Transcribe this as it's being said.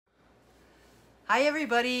Hi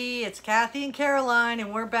everybody, it's Kathy and Caroline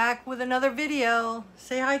and we're back with another video.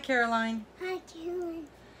 Say hi, Caroline. Hi,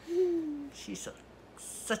 Caroline. She's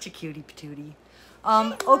such a cutie patootie.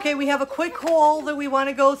 Okay, we have a quick haul that we want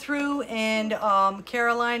to go through, and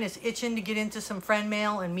Caroline is itching to get into some friend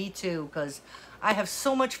mail, and me too, because I have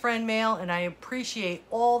so much friend mail and I appreciate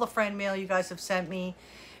all the friend mail you guys have sent me,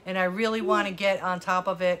 and I really want to get on top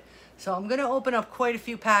of it. So I'm going to open up quite a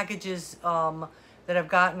few packages that I've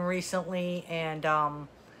gotten recently, and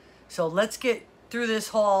so let's get through this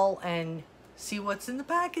haul and see what's in the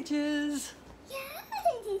packages.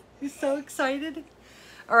 Yay! You're so excited.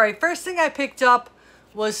 All right, first thing I picked up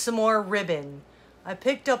was some more ribbon. I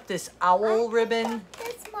picked up this owl ribbon.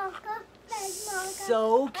 This marker.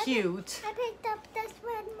 So cute. I picked up this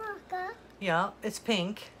red marker. Yeah, it's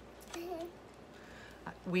pink.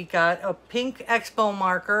 We got a pink Expo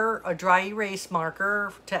marker, a dry erase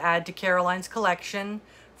marker to add to Caroline's collection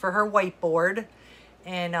for her whiteboard.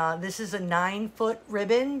 And this is a 9-foot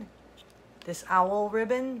ribbon, this owl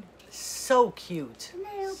ribbon. So cute.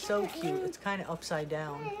 So cute. It's kind of upside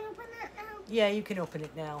down. Can I open it now? Yeah, you can open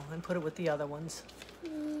it now and put it with the other ones.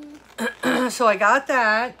 So I got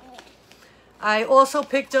that. I also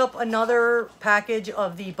picked up another package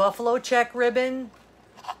of the buffalo check ribbon,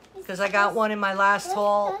 because I got one in my last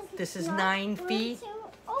haul. This is 9 feet.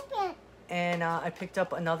 And I picked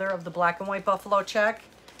up another of the black and white buffalo check.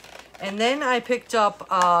 And then I picked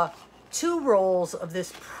up 2 rolls of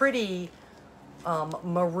this pretty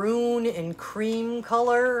maroon and cream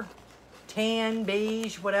color, tan,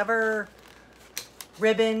 beige, whatever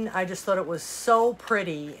ribbon. I just thought it was so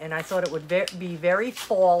pretty, and I thought it would be very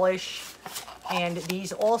fallish. And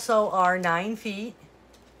these also are 9 feet.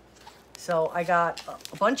 So I got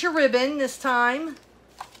a bunch of ribbon this time,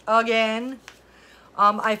 again.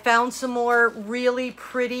 I found some more really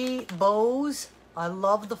pretty bows. I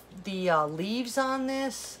love the leaves on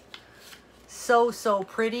this. So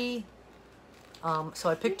pretty. So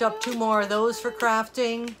I picked up 2 more of those for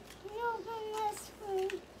crafting.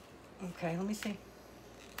 Okay, let me see.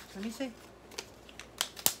 Let me see.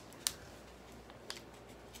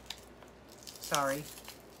 Sorry.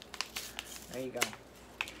 There you go.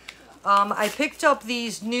 I picked up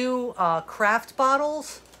these new craft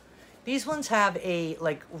bottles. These ones have a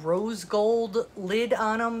like rose gold lid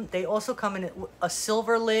on them. They also come in a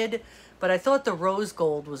silver lid, but I thought the rose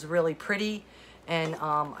gold was really pretty. And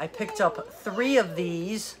I picked up 3 of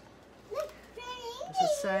these. What does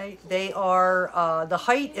it say? They are, the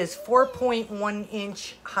height is 4.1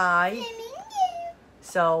 inch high.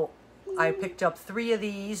 So I picked up 3 of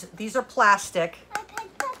these. These are plastic. I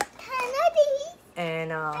picked up 10 of these.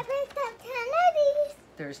 And I picked up 10 of these.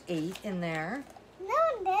 there's 8 in there. No,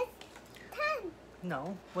 this 10.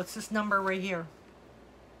 No. What's this number right here?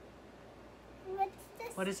 What's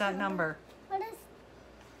this? What is that number?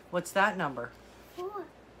 What's that number? 4?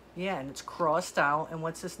 Yeah, and it's crossed out. And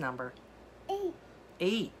what's this number? 8.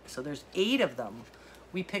 8. So there's 8 of them.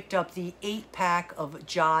 We picked up the 8-pack of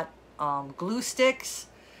Jot glue sticks.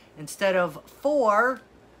 Instead of 4,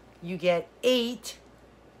 you get 8,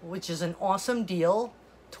 which is an awesome deal.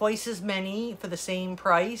 Twice as many for the same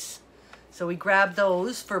price. So we grabbed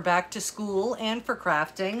those for back to school and for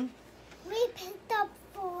crafting. We picked up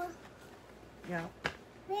 4. Yeah.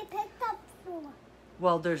 We picked up 4.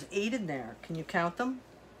 Well, there's 8 in there. Can you count them?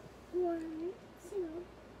 1, 2,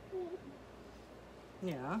 3.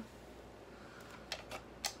 Yeah.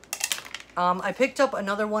 I picked up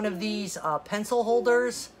another one of these pencil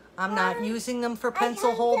holders. I'm not using them for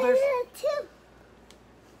pencil holders.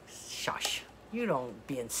 Shush. You don't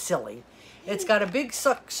being silly. It's got a big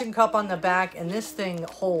suction cup on the back, and this thing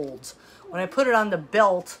holds. When I put it on the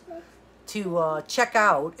belt to check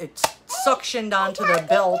out, it's suctioned onto the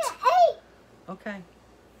belt. Okay.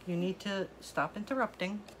 You need to stop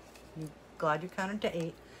interrupting. I'm glad you counted to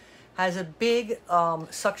 8. Has a big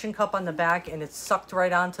suction cup on the back, and it's sucked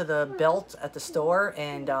right onto the belt at the store,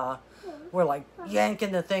 and we're like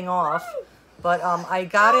yanking the thing off. But I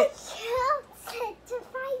got it.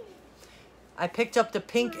 I picked up the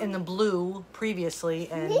pink and the blue previously,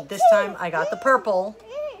 and this time I got the purple.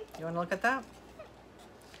 You want to look at that?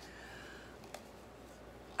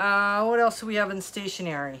 What else do we have in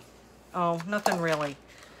stationery? Oh, nothing really.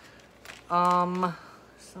 Some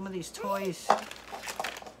of these toys.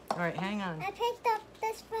 All right, hang on. I picked up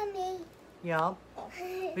this for me. Yup.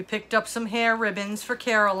 We picked up some hair ribbons for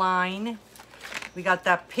Caroline. We got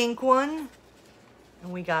that pink one.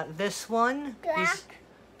 And we got this one. Black.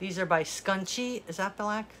 These are by Scunchie. Is that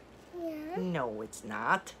black? Yeah. No, it's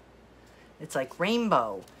not. It's like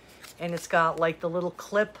rainbow. And it's got like the little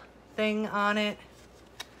clip thing on it.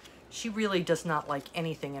 She really does not like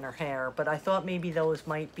anything in her hair, but I thought maybe those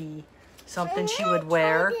might be something she would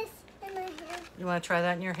wear. Try this in my hair. You want to try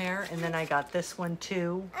that in your hair? And then I got this one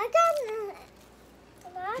too. I got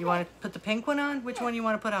a lot. You want to put the pink one on? Which one you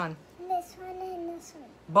want to put on? This one and this one.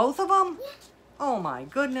 Both of them? Yeah. Oh my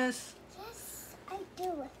goodness. Yes, I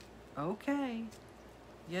do. Okay.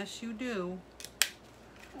 Yes, you do.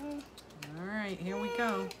 All right, here we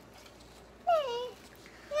go.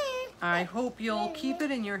 I hope you'll keep it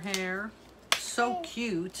in your hair. So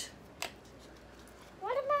cute.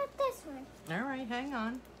 What about this one? All right, hang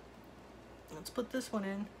on. Let's put this one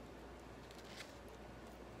in.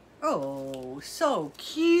 Oh, so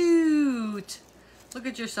cute. Look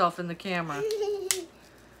at yourself in the camera.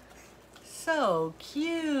 So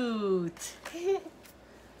cute.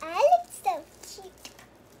 I look so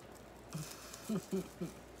cute.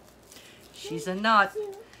 She's a nut.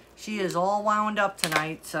 She is all wound up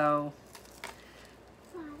tonight, so.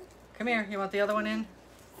 5, Come here. You want the other one in?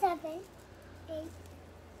 7, 8.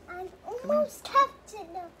 I'm almost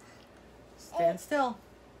counted now. Stand still.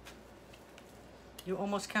 You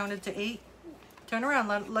almost counted to 8? Turn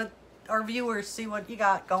around. Let our viewers see what you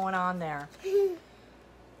got going on there.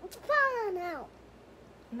 It's falling out.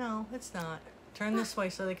 No, it's not. Turn this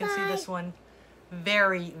way so they can see this one.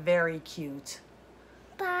 Very, very cute.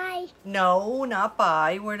 Bye. No, not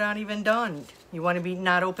bye. We're not even done. You want to be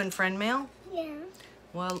not open friend mail? Yeah.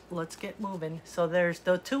 Well, let's get moving. So there's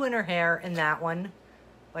the 2 in her hair and that one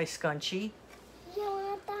by Scunchy. You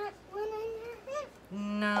want that one in your hair?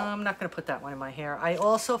 No, I'm not going to put that one in my hair. I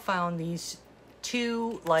also found these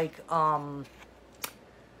 2, like, what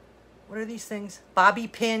are these things? Bobby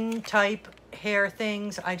pin type hair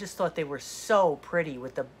things. I just thought they were so pretty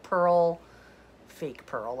with the pearl, fake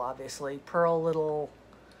pearl, obviously, pearl little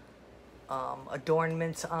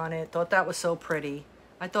adornments on it. Thought that was so pretty.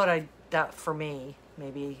 I thought that for me,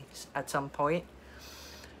 maybe at some point.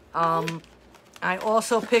 I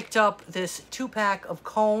also picked up this 2-pack of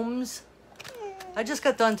combs. I just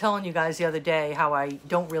got done telling you guys the other day how I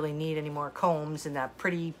don't really need any more combs and that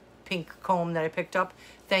pretty pink comb that I picked up.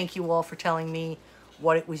 Thank you all for telling me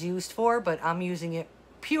what it was used for, but I'm using it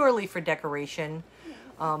purely for decoration.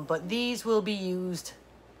 But these will be used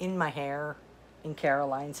in my hair, in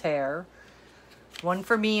Caroline's hair. One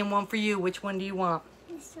for me and one for you. Which one do you want?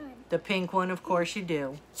 This one. The pink one, of course you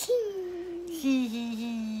do. Hee hee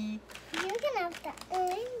hee. You can have the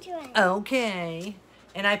orange one. Okay.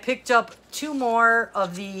 And I picked up 2 more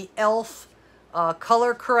of the e.l.f.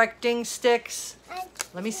 Color correcting sticks.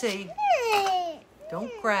 Let me see.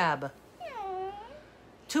 Don't grab.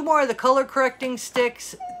 2 more of the color correcting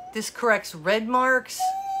sticks. This corrects red marks.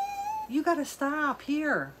 You gotta stop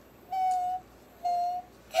here.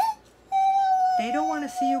 They don't want to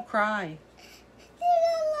see you cry.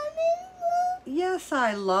 Yes,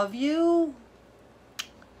 I love you.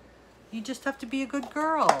 You just have to be a good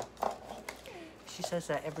girl. She says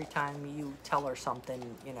that every time you tell her something,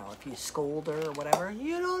 you know, if you scold her or whatever.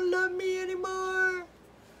 You don't love me anymore.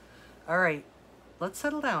 All right, let's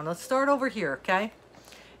settle down. Let's start over here, okay?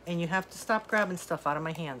 And you have to stop grabbing stuff out of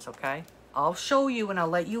my hands, okay? I'll show you and I'll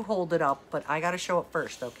let you hold it up, but I got to show it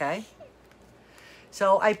first, okay?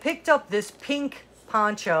 So I picked up this pink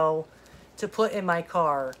poncho to put in my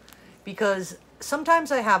car because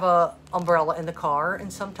sometimes I have a umbrella in the car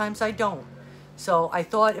and sometimes I don't. So I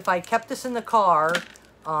thought if I kept this in the car,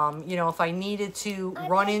 you know, if I needed to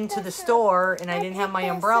run into the store and I didn't have my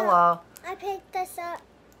umbrella, I picked this up.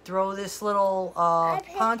 throw this little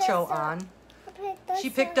poncho on. She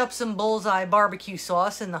picked up some Bullseye barbecue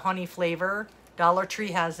sauce in the honey flavor. Dollar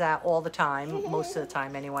Tree has that all the time, most of the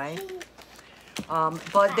time anyway.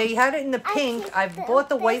 But they had it in the pink. I've bought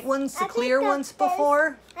the white ones, the clear ones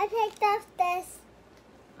before. I picked up this.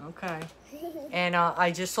 Okay. And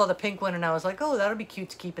I just saw the pink one and I was like, oh, that'll be cute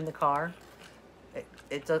to keep in the car.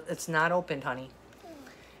 It's not opened, honey.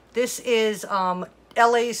 This is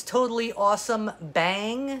LA's Totally Awesome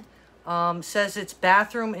Bang. Says it's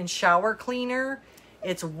bathroom and shower cleaner.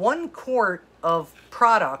 It's 1 quart of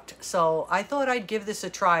product, so I thought I'd give this a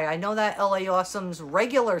try. I know that LA Awesome's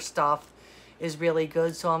regular stuff is really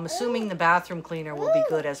good, so I'm assuming the bathroom cleaner will be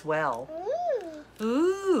good as well.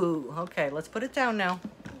 Ooh, okay, let's put it down now.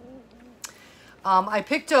 I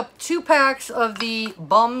picked up 2 packs of the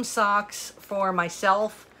bum socks for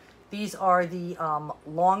myself. These are the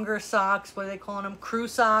longer socks. What are they calling them? Crew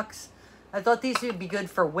socks. I thought these would be good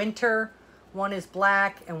for winter. One is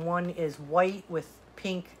black and one is white with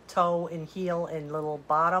pink toe and heel and little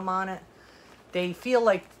bottom on it. They feel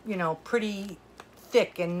like, you know, pretty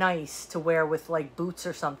thick and nice to wear with like boots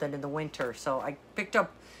or something in the winter. So I picked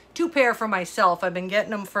up 2 pair for myself. I've been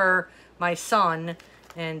getting them for my son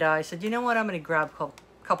And I said, you know what? I'm going to grab a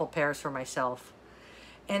couple pairs for myself.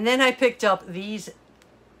 And then I picked up these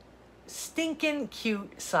stinking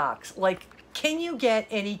cute socks. Like, can you get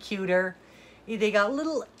any cuter? They got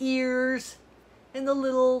little ears and the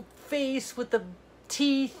little face with the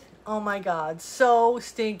teeth. Oh my God, so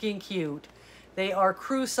stinking cute. They are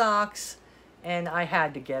crew socks, and I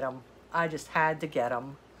had to get them. I just had to get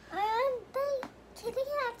them. Aren't they kitty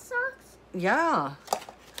cat socks? Yeah.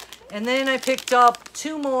 And then I picked up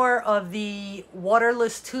 2 more of the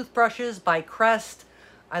waterless toothbrushes by Crest.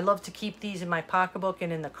 I love to keep these in my pocketbook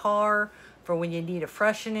and in the car for when you need a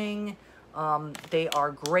freshening. They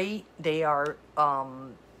are great. They are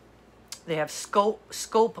they have scope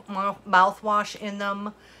mouthwash in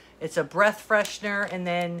them. It's a breath freshener, and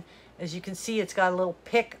then as you can see, it's got a little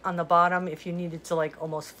pick on the bottom if you needed to like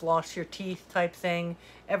almost floss your teeth type thing.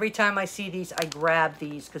 Every time I see these, I grab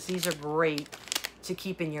these because these are great to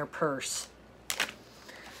keep in your purse.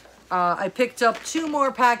 I picked up 2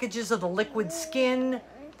 more packages of the liquid skin.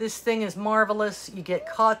 This thing is marvelous. You get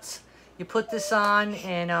cuts. You put this on,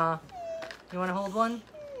 and you want to hold one?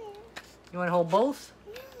 You want to hold both?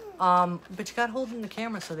 But you got to hold it in the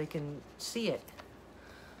camera so they can see it.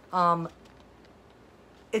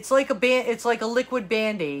 It's like a liquid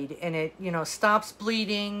Band-Aid, and it, you know, stops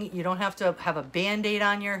bleeding. You don't have to have a Band-Aid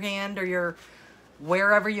on your hand or your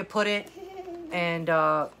wherever you put it. And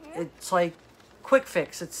it's like quick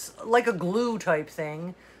fix. It's like a glue type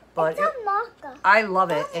thing, but I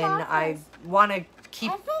love it, and I want to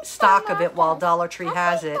keep stock of it while Dollar Tree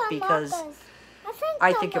has it because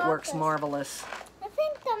I think it works marvelous. I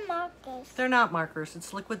think they're markers. They're not markers.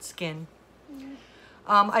 It's liquid skin.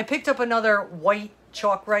 I picked up another white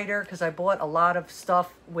chalk writer because I bought a lot of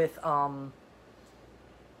stuff with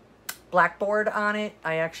blackboard on it.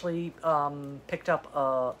 I actually picked up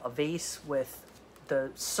a vase with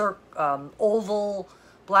the oval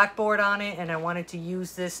blackboard on it, and I wanted to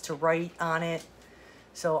use this to write on it.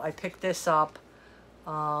 So I picked this up.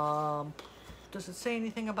 Does it say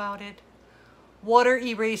anything about it? Water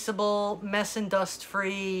erasable, mess and dust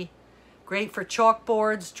free. Great for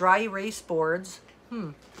chalkboards, dry erase boards.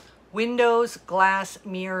 Windows, glass,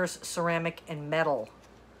 mirrors, ceramic, and metal.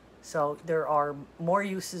 So there are more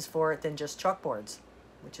uses for it than just chalkboards,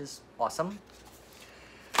 which is awesome.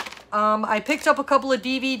 I picked up a couple of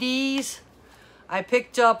DVDs. I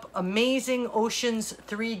picked up Amazing Oceans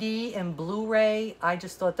 3D and Blu-ray. I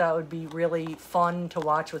just thought that would be really fun to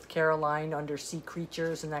watch with Caroline, undersea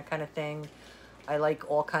creatures and that kind of thing. I like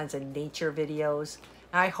all kinds of nature videos.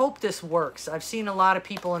 And I hope this works. I've seen a lot of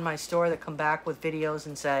people in my store that come back with videos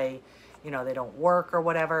and say, you know, they don't work or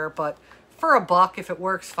whatever. But for $1, if it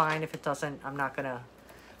works, fine. If it doesn't, I'm not going to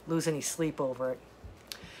lose any sleep over it.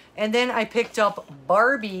 And then I picked up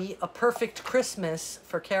Barbie, A Perfect Christmas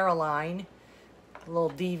for Caroline. A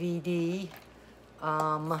little DVD.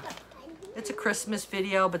 It's a Christmas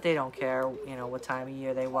video, but they don't care, you know, what time of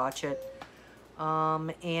year they watch it.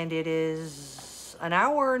 And it is 1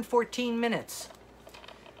 hour and 14 minutes.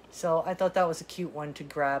 So I thought that was a cute one to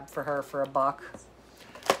grab for her for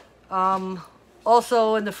 $1.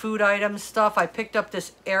 Also in the food items stuff, I picked up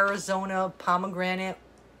this Arizona pomegranate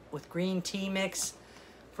with green tea mix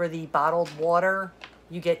for the bottled water.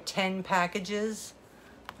 You get 10 packages.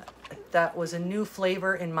 That was a new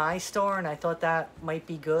flavor in my store, and I thought that might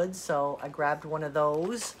be good, so I grabbed one of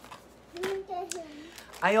those.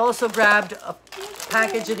 I also grabbed a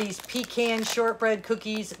package of these pecan shortbread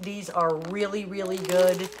cookies. These are really, really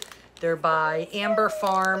good. They're by Amber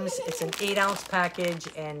Farms. It's an 8-ounce package,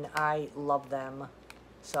 and I love them.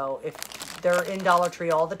 So if they're in Dollar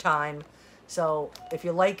Tree all the time. So if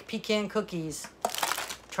you like pecan cookies,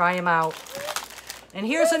 try them out. And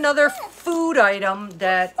here's another food item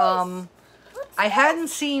that I hadn't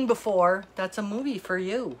seen before. That's a movie for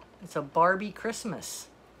you. It's a Barbie Christmas.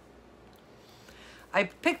 I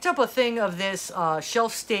picked up a thing of this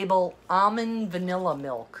shelf-stable almond vanilla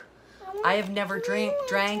milk. I have never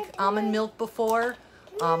drank almond milk before.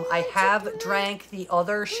 I have drank the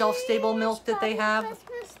other shelf-stable milk that they have.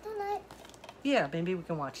 Yeah, maybe we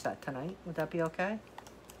can watch that tonight. Would that be okay?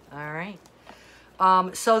 All right.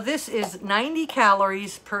 So this is 90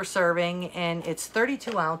 calories per serving, and it's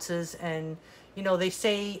 32 ounces. And, you know, they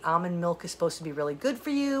say almond milk is supposed to be really good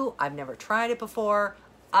for you. I've never tried it before.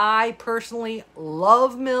 I personally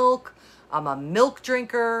love milk. I'm a milk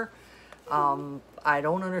drinker. I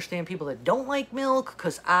don't understand people that don't like milk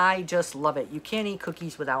because I just love it. You can't eat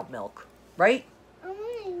cookies without milk, right? I want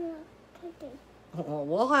to eat cookies. Well,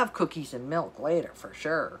 we'll have cookies and milk later for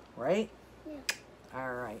sure, right? Yeah.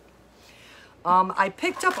 All right. I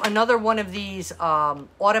picked up another one of these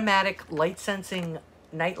automatic light sensing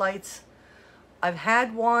night lights. I've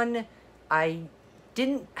had one. I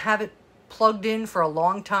didn't have it plugged in for a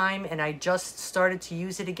long time, and I just started to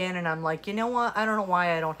use it again, and I'm like, you know what? I don't know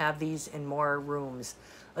why I don't have these in more rooms,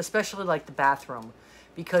 especially like the bathroom,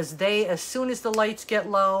 because they, as soon as the lights get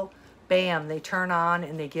low, bam, they turn on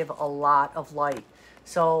and they give a lot of light.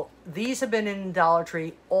 So these have been in Dollar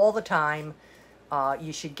Tree all the time.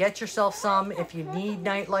 You should get yourself some if you need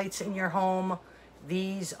night lights in your home.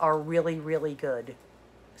 These are really, really good.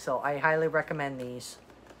 So I highly recommend these.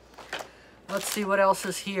 Let's see what else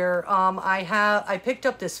is here. I picked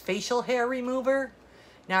up this facial hair remover.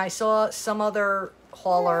 Now I saw some other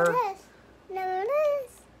hauler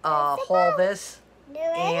haul this,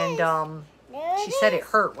 and she said it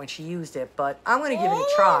hurt when she used it, but I'm gonna give it a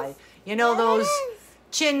try. You know those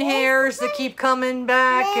chin hairs that keep coming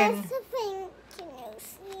back, and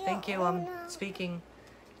thank you, I'm speaking.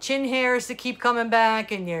 Chin hairs that keep coming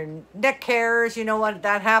back, and your neck hairs, you know what,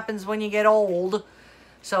 that happens when you get old.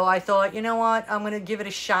 So I thought, you know what, I'm going to give it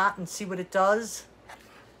a shot and see what it does.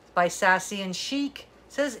 By Sassy and Chic.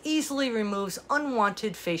 It says easily removes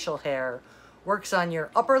unwanted facial hair. Works on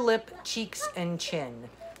your upper lip, cheeks, and chin.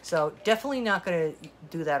 So definitely not going to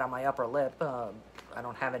do that on my upper lip. I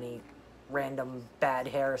don't have any random bad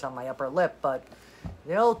hairs on my upper lip, but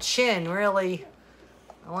the old chin, really,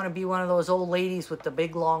 I want to be one of those old ladies with the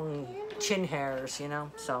big long chin hairs, you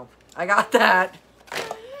know. So I got that.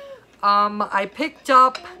 I picked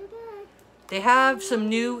up, they have some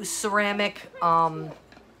new ceramic, I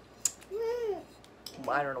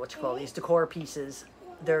don't know what you call these, decor pieces.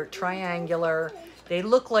 They're triangular. They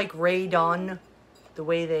look like Ray Dunn, the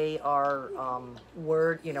way they are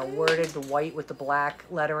worded, the white with the black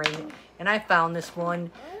lettering. And I found this one.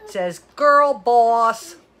 It says, "Girl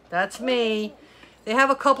Boss." That's me. They have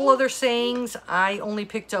a couple other sayings. I only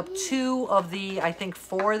picked up 2 of the, I think,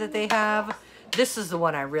 4 that they have. This is the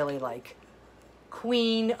one I really like.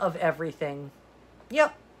 Queen of everything.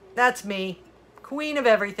 Yep, that's me. Queen of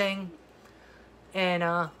everything. And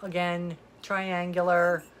again,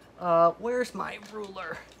 triangular. Where's my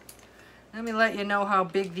ruler? Let me let you know how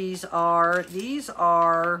big these are. These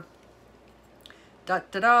are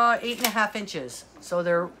 8.5 inches. So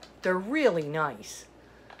they're really nice.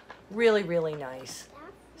 Really, really nice.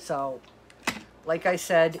 So like I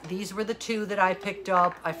said, these were the 2 that I picked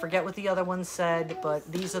up. I forget what the other ones said,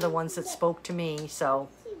 but these are the ones that spoke to me, so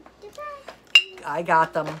I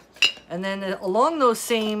got them. And then along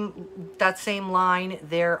that same line,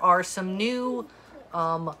 there are some new,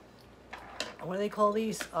 what do they call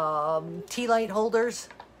these? Tea light holders.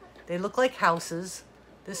 They look like houses.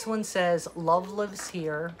 This one says, "Love lives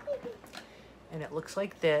here," and it looks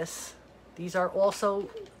like this. These are also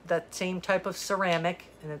that same type of ceramic,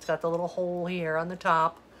 and it's got the little hole here on the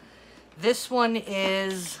top. This one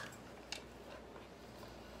is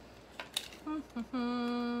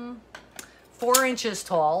 4 inches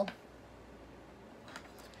tall.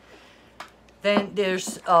 Then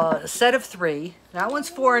there's a set of 3. That one's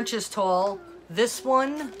 4 inches tall. This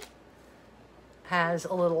one has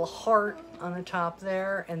a little heart on the top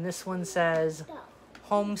there, and this one says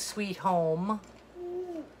 "Home Sweet Home."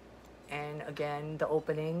 And again, the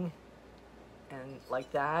opening, and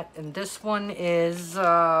like that. And this one is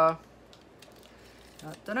 4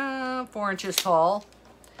 inches tall.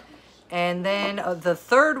 And then the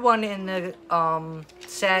third one in the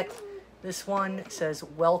set, this one says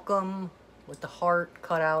 "Welcome" with the heart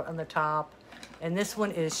cut out on the top. And this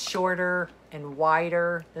one is shorter and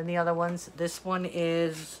wider than the other ones. This one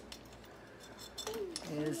is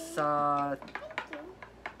about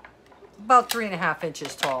 3.5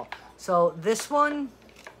 inches tall. So this one,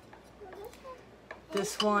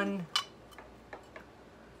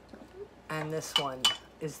 and this one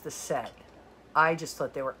is the set. I just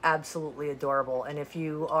thought they were absolutely adorable. And if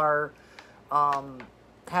you are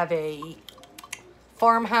have a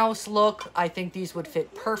farmhouse look, I think these would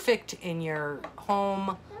fit perfect in your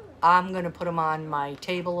home. I'm gonna put them on my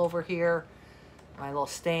table over here, my little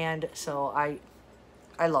stand. So I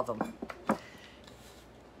love them.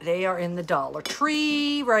 They are in the Dollar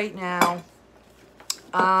Tree right now.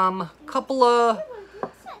 Couple of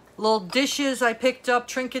little dishes I picked up,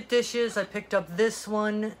 trinket dishes. I picked up this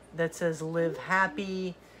one that says "Live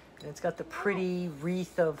Happy," and it's got the pretty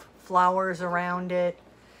wreath of flowers around it.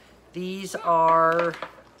 These are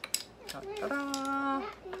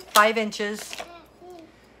 5 inches.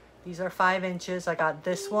 These are 5 inches. I got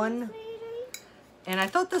this one, and I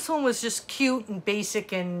thought this one was just cute and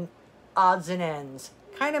basic and odds and ends.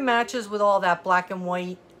 Kind of matches with all that black and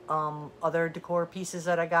white other decor pieces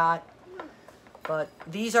that I got. But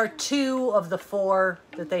these are 2 of the 4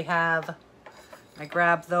 that they have. I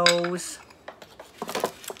grabbed those.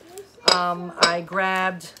 I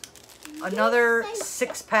grabbed another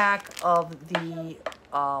 6-pack of the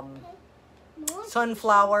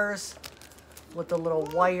sunflowers with the little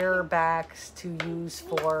wire backs to use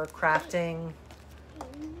for crafting.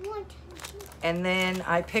 And then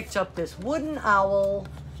I picked up this wooden owl.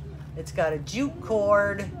 It's got a jute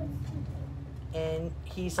cord, and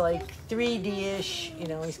he's like 3D-ish. You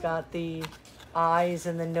know, he's got the eyes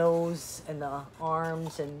and the nose and the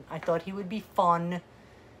arms, and I thought he would be fun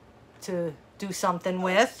to do something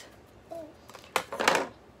with.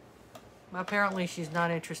 Apparently she's not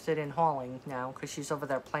interested in hauling now because she's over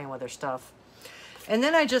there playing with her stuff. And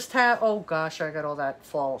then I just have, oh gosh, I got all that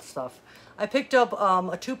fall stuff. I picked up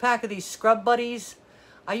a 2-pack of these Scrub Buddies.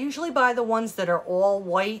 I usually buy the ones that are all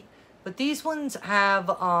white, but these ones have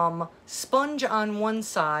sponge on one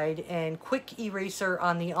side and quick eraser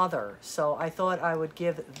on the other. So I thought I would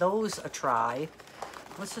give those a try.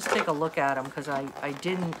 Let's just take a look at them because I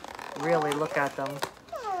didn't really look at them.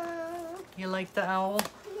 You like the owl?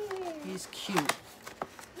 He's cute.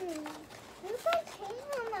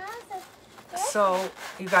 So,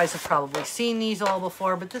 you guys have probably seen these all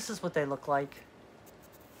before, but this is what they look like.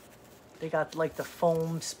 They got like the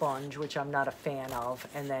foam sponge, which I'm not a fan of,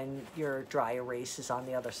 and then your dry erase is on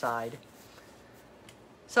the other side.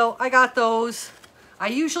 So, I got those. I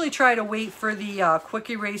usually try to wait for the quick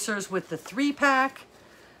erasers with the 3-pack,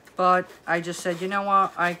 but I just said, you know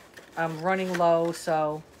what, I'm running low,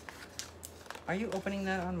 so... Are you opening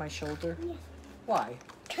that on my shoulder? Yeah. Why?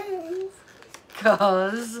 Because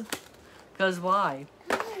why?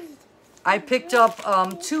 I picked up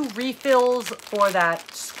 2 refills for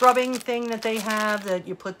that scrubbing thing that they have that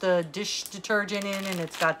you put the dish detergent in, and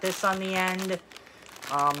it's got this on the end.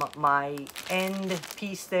 My end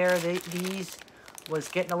piece there, these was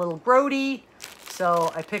getting a little grody, so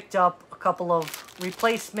I picked up a couple of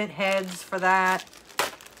replacement heads for that.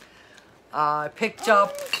 I picked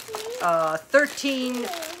up 13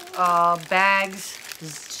 bags,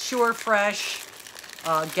 Sure Fresh,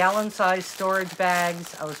 gallon-sized storage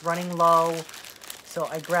bags. I was running low, so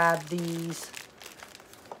I grabbed these.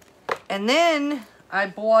 And then I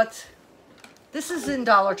bought, this is in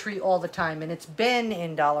Dollar Tree all the time, and it's been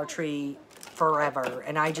in Dollar Tree forever,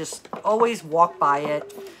 and I just always walk by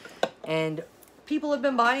it, and people have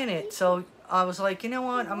been buying it, so I was like, you know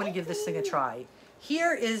what, I'm going to give this thing a try.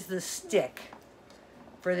 Here is the stick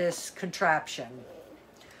for this contraption.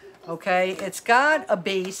 Okay, it's got a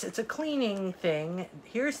base. It's a cleaning thing.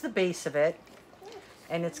 Here's the base of it.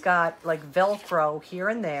 And it's got like Velcro here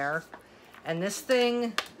and there. And this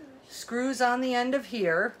thing screws on the end of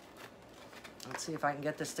here. Let's see if I can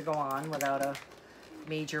get this to go on without a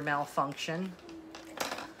major malfunction.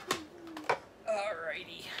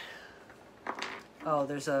 Alrighty. Oh,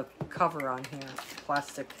 there's a cover on here.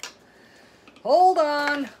 Plastic. Hold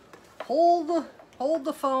on. Hold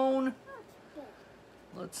the phone.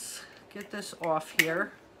 Let's get this off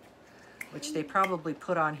here, which they probably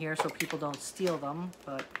put on here so people don't steal them,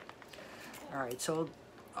 but all right, so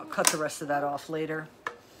I'll cut the rest of that off later.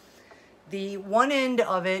 The one end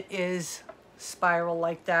of it is spiral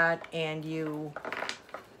like that, and you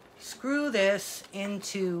screw this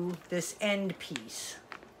into this end piece.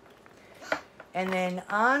 And then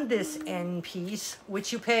on this end piece,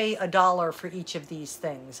 which you pay $1 for each of these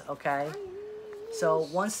things, okay? So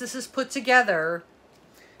once this is put together,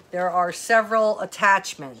 there are several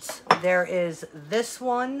attachments. There is this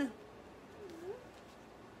one,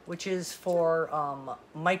 which is for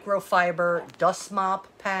microfiber dust mop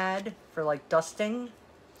pad for like dusting.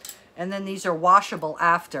 And then these are washable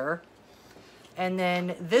after. And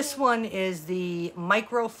then this one is the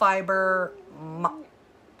microfiber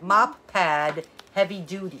mop pad heavy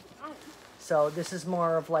duty. So this is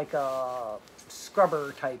more of like a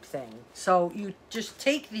scrubber type thing. So you just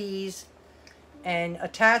take these and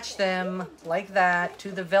attach them like that to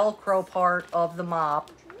the Velcro part of the mop,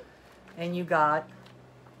 and you got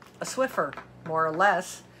a Swiffer, more or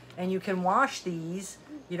less. And you can wash these.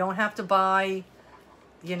 You don't have to buy,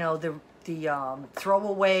 you know, the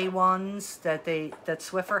throwaway ones that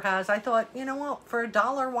Swiffer has. I thought, you know what, for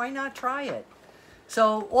 $1, why not try it?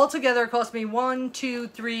 So altogether, it cost me $1, $2,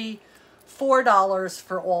 $3, $4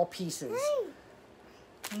 for all pieces.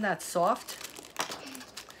 Isn't that soft?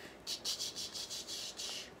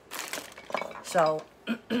 So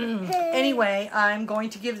anyway, I'm going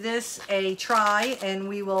to give this a try, and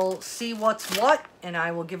we will see what's what, and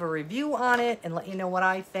I will give a review on it and let you know what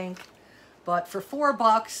I think. But for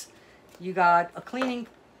 $4, you got a cleaning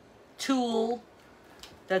tool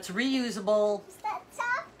that's reusable. Is that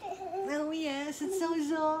soft? Oh yes, it's so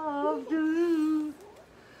soft.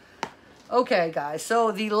 Okay, guys,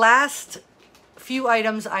 so the last few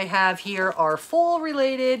items I have here are fall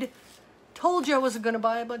related. Told you I wasn't going to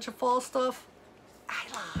buy a bunch of fall stuff. I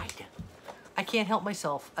lied. I can't help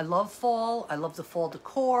myself. I love fall. I love the fall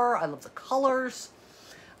decor. I love the colors.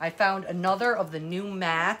 I found another of the new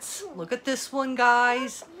mats. Look at this one,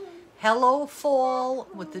 guys. Hello Fall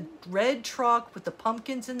with the red truck with the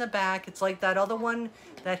pumpkins in the back. It's like that other one,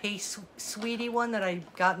 that Hey Sweetie one that I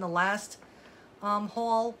got in the last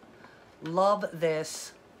haul. Love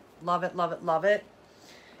this. Love it, love it, love it.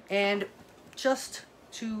 And just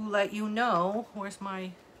to let you know,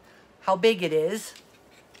 how big it is.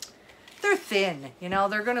 They're thin, you know,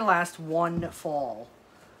 they're gonna last one fall.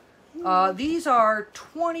 These are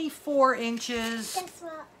 24 inches. Guess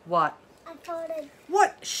what? What? I folded.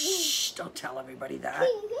 What? Shh, don't tell everybody that.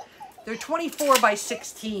 They're 24 by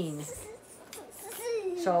 16.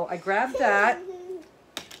 So I grabbed that.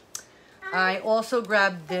 I also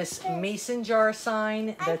grabbed this mason jar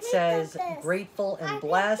sign that says grateful and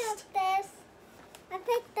blessed. I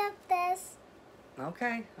picked up this.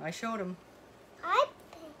 Okay, I showed him. I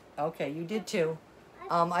Okay, you did too.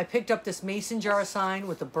 I picked up this mason jar sign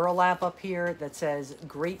with the burlap up here that says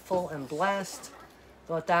grateful and blessed.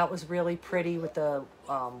 Thought that was really pretty with the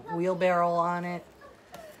wheelbarrow on it.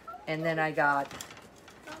 And then I got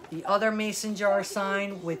the other mason jar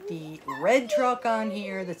sign with the red truck on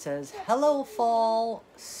here that says Hello Fall.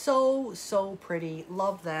 So, so pretty.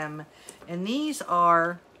 Love them. And these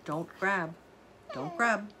are, don't grab.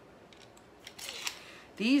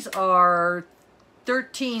 These are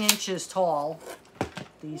 13 inches tall.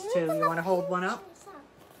 These two. You want to hold one up?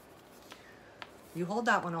 You hold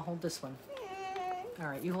that one, I'll hold this one. All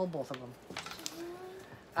right, you hold both of them.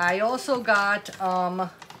 I also got, oh,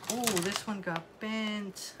 this one got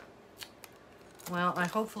bent. Well,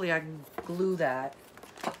 hopefully I can glue that.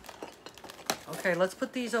 Okay, let's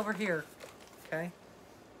put these over here. Okay,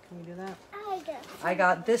 can we do that? I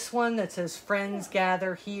got this one that says Friends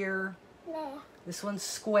Gather Here. This one's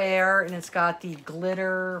square, and it's got the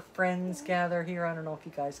glitter Friends Gather Here. I don't know if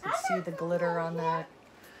you guys can see the glitter on that.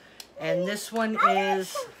 And this one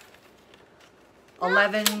is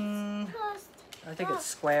 11, I think it's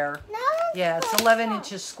square. Yeah, it's 11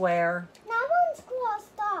 inches square. That one's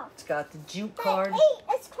crossed off. It's got the jute card.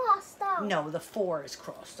 The 8 is crossed off. No, the 4 is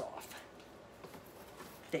crossed off.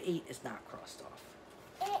 The 8 is not crossed off.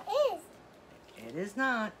 It is. It is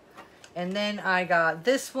not. And then I got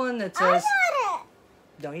this one that says... I got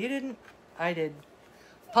it. No, you didn't. I did.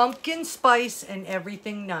 Pumpkin spice and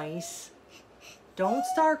everything nice. Don't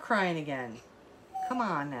start crying again. Come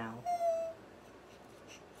on now.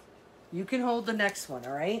 You can hold the next one,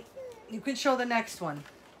 all right? You can show the next one.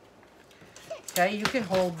 Okay, you can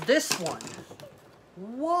hold this one.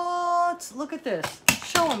 What? Look at this.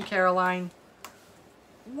 Show them, Caroline.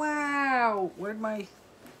 Wow. Where'd my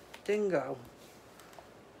thing go?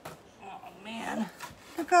 Oh, man.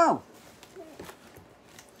 Where'd it go?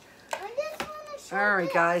 I just want to show All right,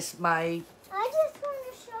 this. guys. I just want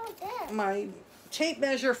to show this. My tape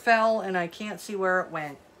measure fell, and I can't see where it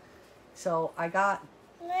went. So I got...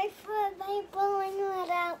 My foot by blowing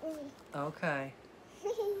without me. Okay.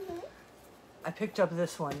 I picked up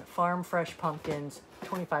this one, Farm Fresh Pumpkins,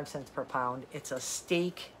 25 cents per pound. It's a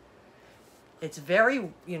steak. It's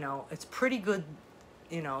very, you know, it's pretty good,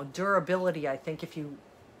 you know, durability, I think, if you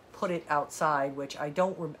put it outside, which I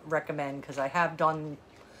don't recommend because I have done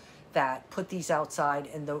that. Put these outside,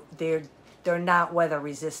 and they're not weather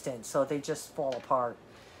resistant, so they just fall apart.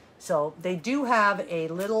 So they do have a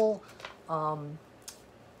little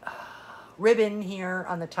ribbon here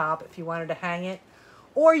on the top if you wanted to hang it.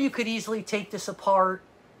 Or you could easily take this apart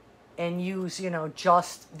and use, you know,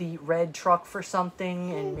 just the red truck for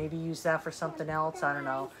something and maybe use that for something else. I don't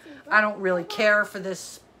know. I don't really care for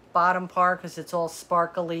this bottom part because it's all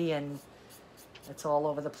sparkly and it's all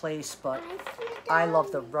over the place, but I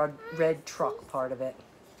love the red truck part of it.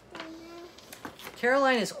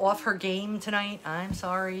 Caroline is off her game tonight. I'm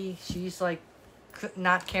sorry. She's like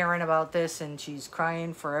not caring about this and she's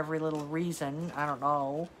crying for every little reason. I don't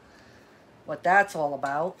know what that's all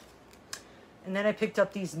about. And then I picked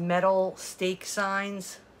up these metal stake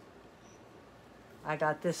signs. I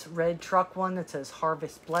got this red truck one that says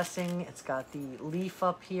Harvest Blessing. It's got the leaf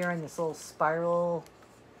up here and this little spiral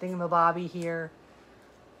thingamabobby here.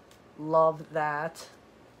 Love that.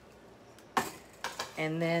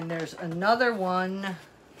 And then there's another one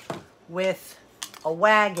with a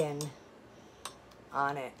wagon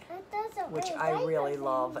on it, which I really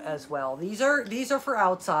love as well. These are for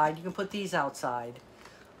outside. You can put these outside.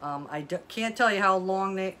 Can't tell you how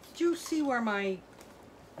long they... Did you see where my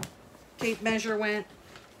tape measure went?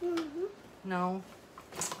 Mm-hmm. No?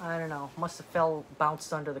 I don't know. Must have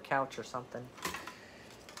bounced under the couch or something.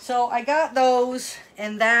 So I got those,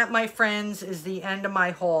 and that, my friends, is the end of my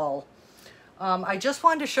haul. I just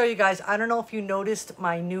wanted to show you guys, I don't know if you noticed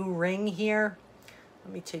my new ring here.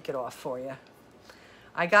 Let me take it off for you.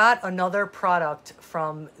 I got another product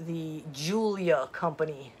from the Jeulia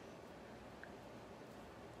company.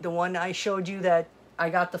 The one I showed you that I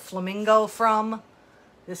got the flamingo from.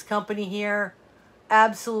 This company here.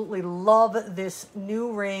 Absolutely love this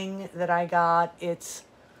new ring that I got. It's,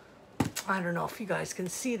 I don't know if you guys can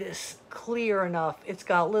see this clear enough. It's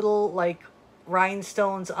got little like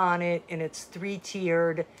rhinestones on it, and it's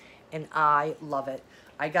 3-tiered, and I love it.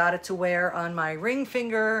 I got it to wear on my ring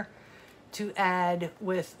finger to add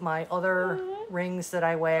with my other rings that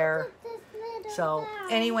I wear. So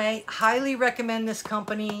anyway, highly recommend this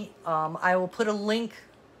company. I will put a link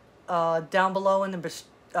down below in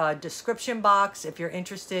the description box if you're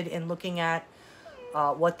interested in looking at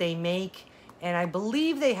what they make. And I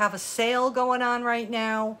believe they have a sale going on right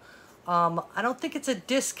now. I don't think it's a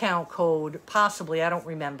discount code, possibly, I don't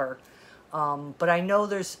remember. But I know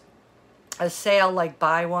there's a sale like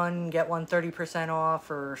buy one, get one 30% off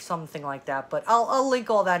or something like that. But I'll link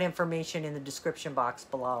all that information in the description box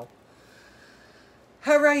below.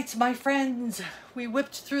 All right, my friends, we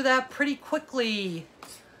whipped through that pretty quickly.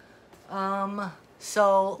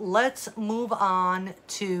 So let's move on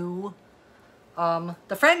to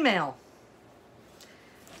the friend mail.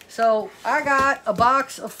 So I got a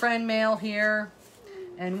box of friend mail here,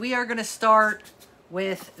 and we are going to start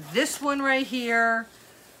with this one right here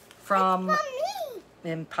from,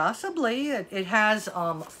 and possibly it has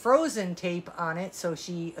frozen tape on it, so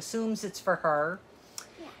she assumes it's for her.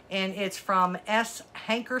 And it's from S.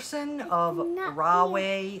 Hankerson of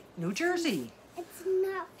Rahway, New Jersey. It's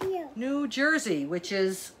not for you. New Jersey, which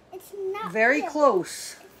is It's not very for you.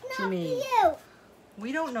 close It's to not me. for you.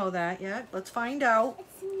 We don't know that yet. Let's find out.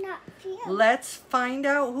 It's not for you. Let's find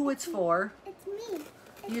out who it's for. It's me.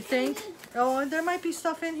 It's You think? me. Oh, and there might be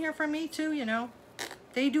stuff in here for me too, you know.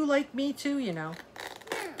 They do like me too, you know.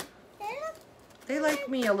 Yeah. They like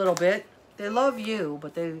me a little bit. They love you,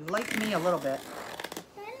 but they like me a little bit.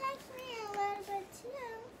 They like me a little bit too.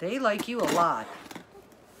 They like you a lot.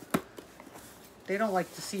 They don't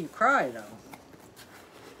like to see you cry, though.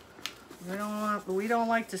 We don't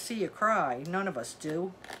like to see you cry. None of us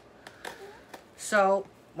do. So,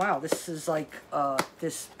 wow, this is like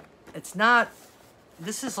this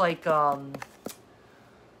is like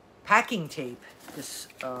packing tape. This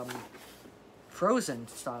frozen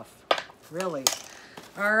stuff. Really.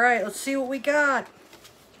 All right, let's see what we got.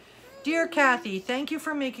 Dear Kathy, thank you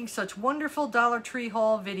for making such wonderful Dollar Tree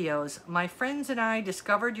haul videos. My friends and I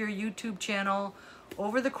discovered your YouTube channel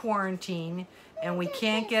over the quarantine, and we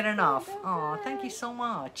can't get enough. Aw, thank you so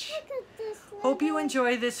much. Look at this. Hope you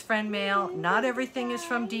enjoy this friend mail. Not everything is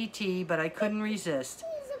from DT, but I couldn't resist.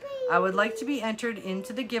 I would like to be entered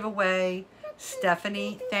into the giveaway.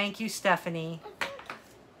 Stephanie, thank you, Stephanie.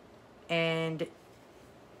 And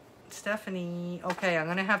Stephanie, okay, I'm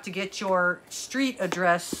going to have to get your street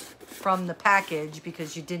address from the package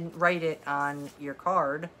because you didn't write it on your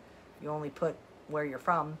card. You only put where you're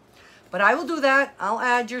from. But I will do that. I'll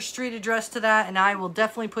add your street address to that, and I will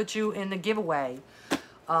definitely put you in the giveaway.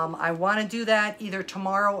 I want to do that either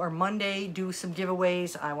tomorrow or Monday, do some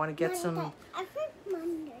giveaways. I want to get some... I think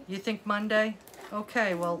Monday. You think Monday?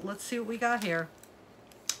 Okay, well, let's see what we got here.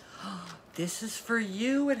 This is for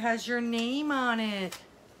you. It has your name on it.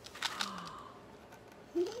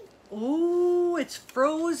 Ooh, it's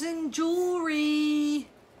frozen jewelry.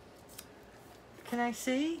 Can I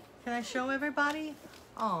see? Can I show everybody?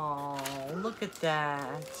 Oh, look at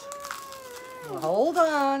that. Well, hold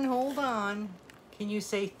on, hold on. Can you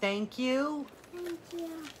say thank you? Thank you.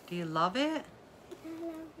 Do you love it? I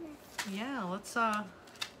love it. Yeah, let's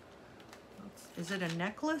is it a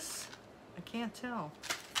necklace? I can't tell.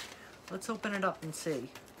 Let's open it up and see.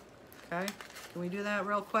 Okay, can we do that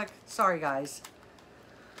real quick? Sorry, guys.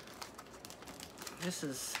 This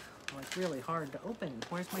is like really hard to open.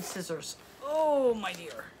 Where's my scissors? Oh, my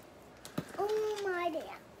dear. Oh my dear.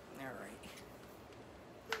 All right.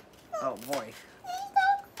 Oh boy.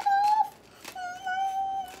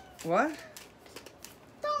 What?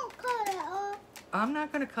 Don't cut it off. I'm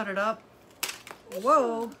not gonna cut it up.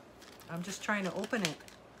 Whoa. I'm just trying to open it.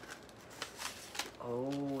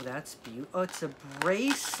 Oh, that's beautiful. Oh, it's a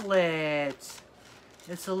bracelet.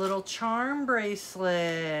 It's a little charm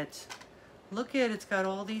bracelet. Look at it. It's got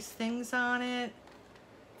all these things on it.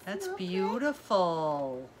 That's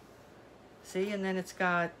beautiful. See, and then it's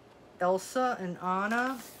got Elsa and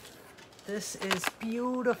Anna. This is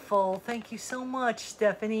beautiful. Thank you so much,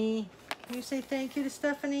 Stephanie. Can you say thank you to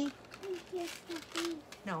Stephanie? Thank you, Stephanie.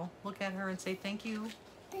 No, look at her and say thank you.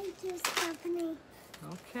 Thank you, Stephanie.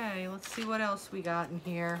 Okay, let's see what else we got in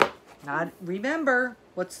here. Not remember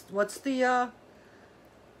what's the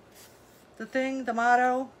thing, the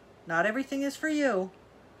motto? Not everything is for you,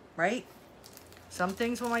 right? Some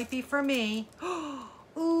things might be for me.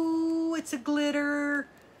 Ooh, it's a glitter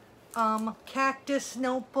cactus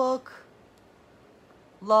notebook.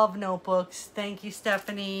 Love notebooks. Thank you,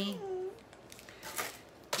 Stephanie.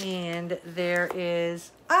 And there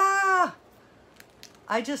is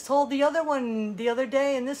I just told the other one the other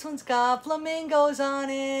day, and this one's got flamingos on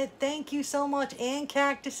it. Thank you so much. And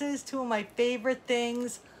cactuses, two of my favorite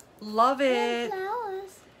things. Love it. And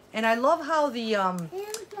flowers. And I love how the And the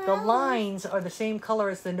flowers. lines are the same color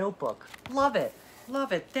as the notebook. Love it.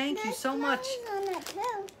 Love it. Thank you There's so much. flowers on it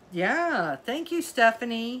too. Yeah, thank you,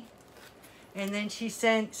 Stephanie. And then she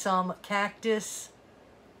sent some cactus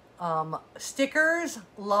stickers.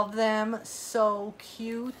 Love them. So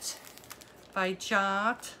cute. By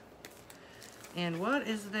Jot. And what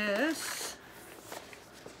is this?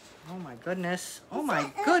 Oh my goodness. Oh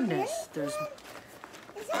my goodness. There's...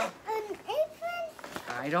 Is it an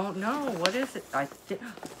apron? I don't know. What is it?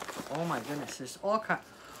 Oh my goodness. There's all kinds...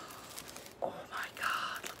 Oh my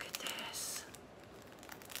God. Look at this.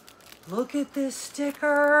 Look at this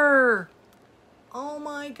sticker. Oh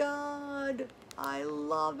my God. I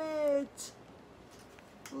love it.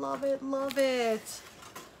 Love it. Love it.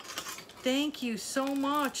 Thank you so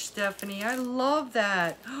much, Stephanie. I love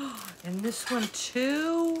that. And this one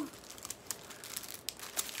too.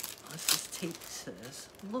 Let's just tape this.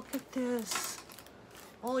 Look at this.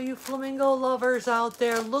 All you flamingo lovers out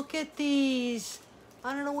there, look at these.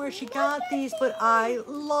 I don't know where she got these, but I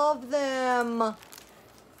love them.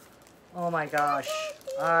 Oh my gosh.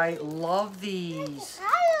 I love these.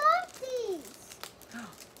 I love these.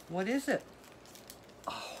 What is it?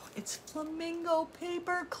 It's flamingo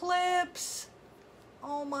paper clips.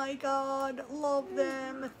 Oh my God, love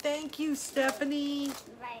them. Thank you, Stephanie.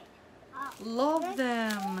 Right. Love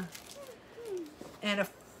them. And a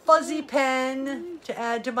fuzzy pen to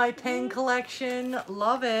add to my pen collection.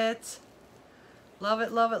 Love it. Love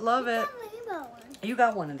it, love it, love it. Rainbow one. You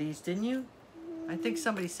got one of these, didn't you? I think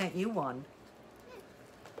somebody sent you one.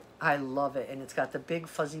 I love it. And it's got the big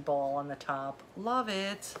fuzzy ball on the top. Love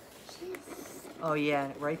it. Oh yeah,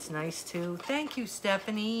 and it writes nice too. Thank you,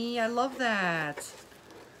 Stephanie. I love that.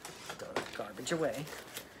 Throw the garbage away.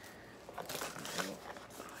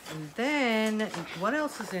 And then, what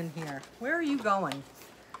else is in here? Where are you going?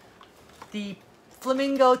 The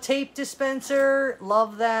flamingo tape dispenser.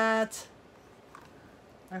 Love that.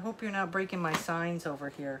 I hope you're not breaking my signs over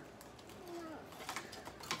here.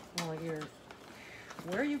 Oh,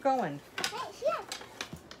 where are you going? Right here.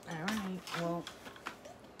 All right, well...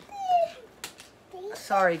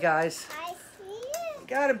 Sorry, guys. I see it.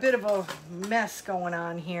 Got a bit of a mess going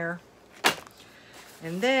on here.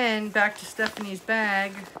 And then back to Stephanie's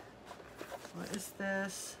bag. What is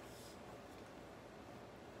this?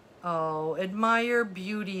 Oh, admire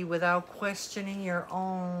beauty without questioning your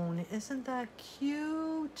own. Isn't that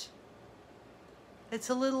cute? It's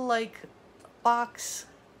a little like box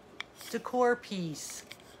decor piece.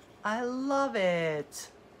 I love it.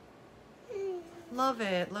 Love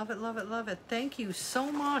it, love it, love it, love it. Thank you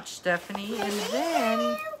so much, Stephanie. And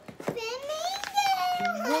then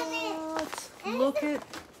what?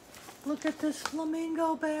 Look at this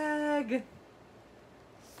flamingo bag.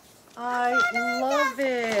 I love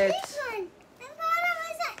it. Apron. I thought it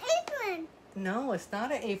was an apron. No, it's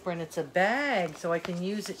not an apron. It's a bag, so I can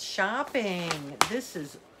use it shopping. This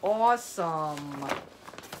is awesome.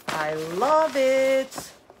 I love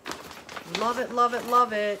it. Love it, love it,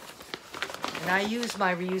 love it. And I use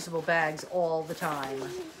my reusable bags all the time. Me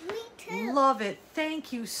too. Love it.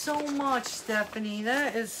 Thank you so much, Stephanie.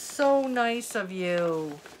 That is so nice of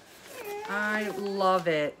you. I love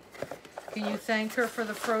it. Can you thank her for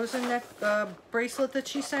the frozen neck bracelet that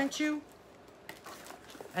she sent you?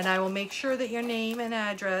 And I will make sure that your name and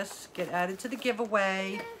address get added to the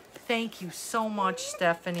giveaway. Thank you so much,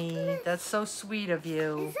 Stephanie. That's so sweet of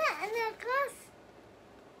you. Is that a necklace?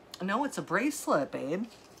 No, it's a bracelet, babe.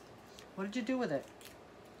 What did you do with it?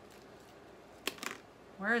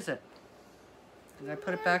 Where is it? Did I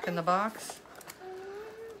put it back in the box?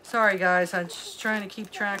 Sorry, guys. I'm just trying to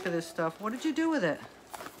keep track of this stuff. What did you do with it?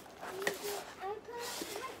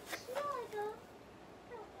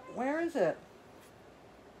 Where is it?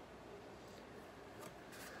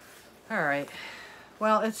 All right.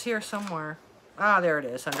 Well, it's here somewhere. Ah, there it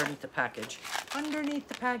is, underneath the package. Underneath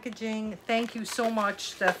the packaging. Thank you so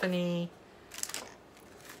much, Stephanie.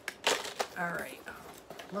 All right.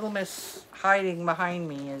 Little Miss hiding behind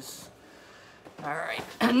me is... All right.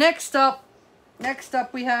 Next up, Next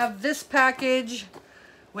up, we have this package,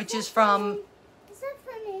 which is from... Is that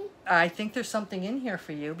funny? I think there's something in here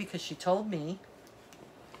for you because she told me.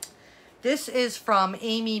 This is from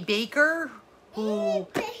Amy Baker, who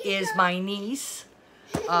is my niece.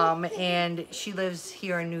 And she lives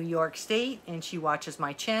here in New York State, and she watches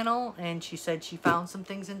my channel, and she said she found some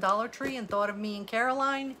things in Dollar Tree and thought of me and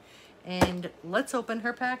Caroline, and let's open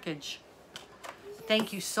her package.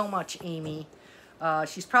 Thank you so much, Amy.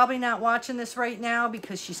 She's probably not watching this right now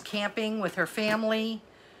because she's camping with her family,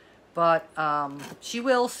 but she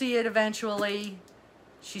will see it eventually.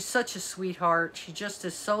 She's such a sweetheart. She just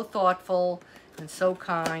is so thoughtful and so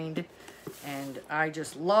kind, and I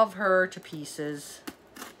just love her to pieces.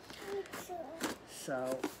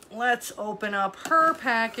 So let's open up her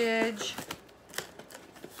package.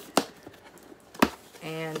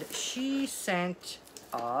 And she sent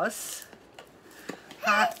us...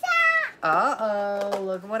 Uh-oh,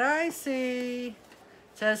 look what I see. It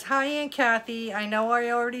says, "Hi, Aunt Kathy. I know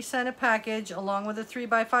I already sent a package along with a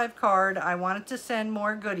 3x5 card. I wanted to send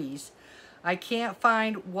more goodies. I can't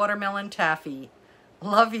find watermelon taffy.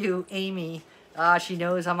 Love you, Amy." She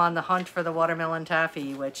knows I'm on the hunt for the watermelon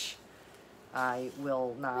taffy, which I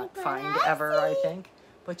will not find ever, I think.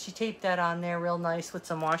 But she taped that on there real nice with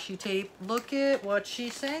some washi tape. Look at what she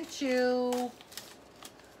sent you.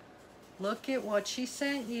 Look at what she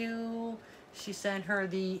sent you. She sent her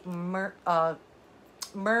the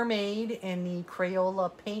Mermaid and the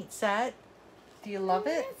Crayola paint set. Do you love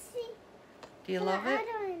it? Do you love it?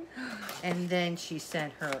 And then she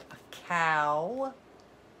sent her a cow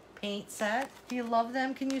paint set. Do you love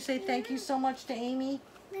them? Can you say thank you so much to Amy?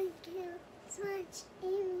 Thank you so much,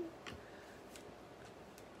 Amy.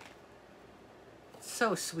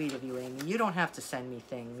 So sweet of you, Amy. You don't have to send me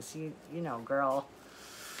things. You know, girl.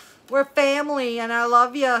 We're family, and I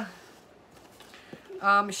love you.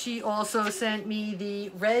 She also sent me the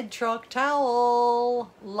red truck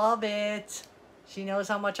towel. Love it. She knows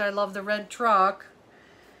how much I love the red truck.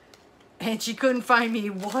 And she couldn't find me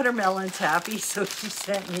watermelon taffy, so she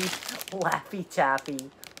sent me Laffy Taffy,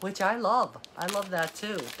 which I love. I love that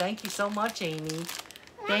too. Thank you so much, Amy.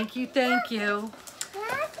 Thank you, thank you.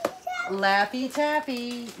 Laffy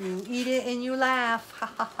Taffy. You eat it and you laugh. Ha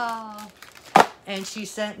ha ha. And she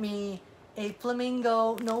sent me a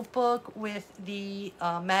flamingo notebook with the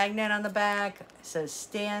magnet on the back. It says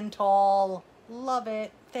 "Stand Tall." Love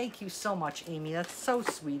it. Thank you so much, Amy. That's so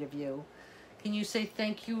sweet of you. Can you say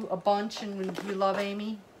thank you a bunch and you love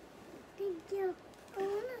Amy? Thank you. I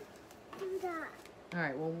want to do that. All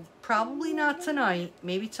right, well, probably not tonight.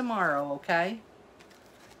 Maybe tomorrow, okay?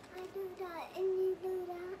 I do that and you do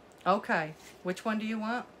that. Okay. Which one do you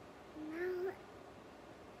want? No.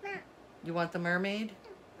 You want the mermaid?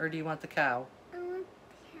 Or do you want the cow? I want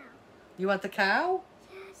the cow. You want the cow?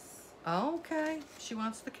 Yes. Okay. She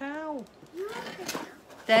wants the cow. You want the cow.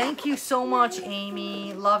 Thank you so much,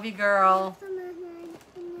 Amy. Love you, girl. The mermaid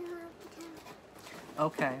and you have the cow.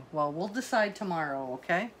 Okay. Well, we'll decide tomorrow,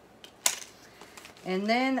 okay? And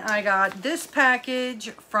then I got this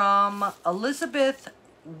package from Elizabeth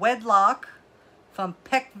Wedlock from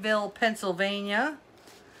Peckville, Pennsylvania.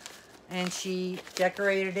 And she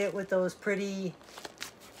decorated it with those pretty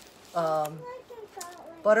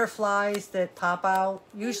butterflies that pop out.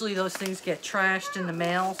 Usually those things get trashed in the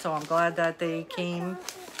mail, so I'm glad that they came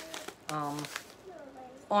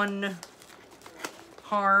unharmed.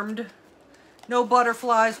 No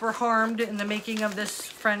butterflies were harmed in the making of this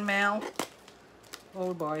friend mail.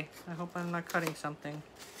 Oh boy, I hope I'm not cutting something.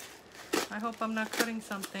 I hope I'm not cutting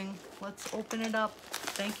something. Let's open it up.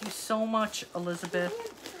 Thank you so much, Elizabeth.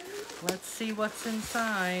 Let's see what's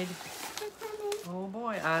inside. Oh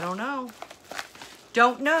boy, I don't know.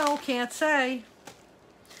 Don't know, can't say.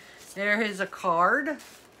 There is a card. I'm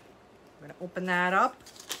gonna open that up.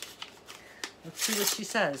 Let's see what she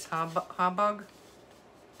says. Humbug.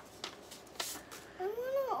 I want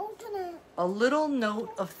to open it. A little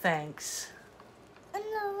note of thanks. And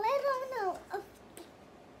a little note of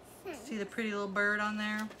thanks. See the pretty little bird on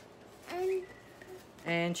there? And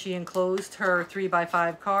And she enclosed her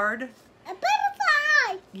 3x5 card. a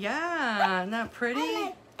butterfly. Yeah, isn't that pretty? I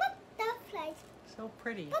like butterflies. So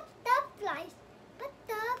pretty. Butterflies.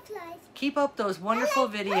 Butterflies. Keep up those wonderful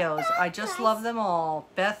videos. I just love them all.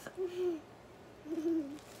 Beth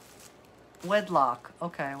Wedlock.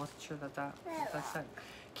 Okay, I wasn't sure that what I said.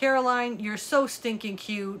 Caroline, you're so stinking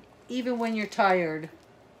cute, even when you're tired.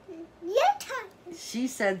 You're tired. She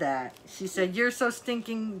said that. She said, you're so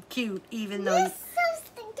stinking cute, even though You're so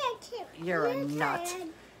stinking cute. you're a nut. Tired.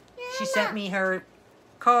 She sent me her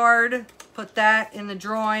card. Put that in the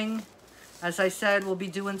drawing. As I said, we'll be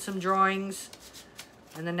doing some drawings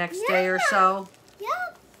in the next day or so.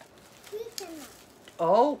 Yep.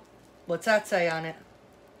 Oh, what's that say on it?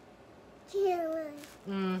 Caroline.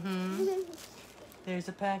 Mm-hmm. There's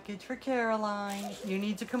a package for Caroline. You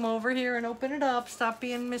need to come over here and open it up. Stop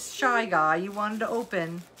being Miss Shy Guy. You wanted to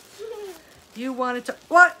open. You wanted to...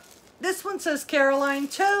 What? This one says Caroline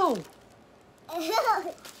too.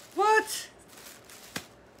 What?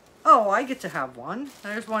 Oh, I get to have one.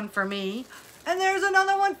 There's one for me. And there's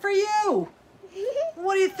another one for you.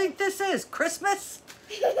 What do you think this is? Christmas?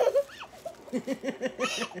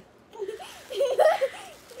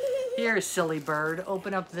 Here, silly bird.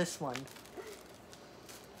 Open up this one.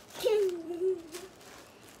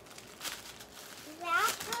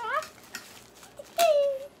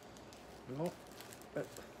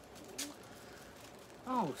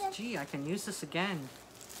 Oh, gee, I can use this again.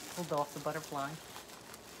 Pulled off the butterfly.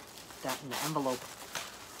 That in the envelope.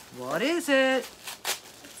 What is it?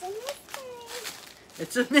 It's a mystery.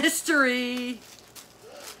 It's a mystery.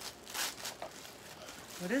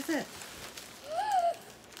 What is it?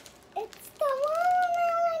 It's the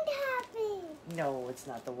watermelon taffy. No, it's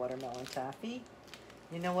not the watermelon taffy.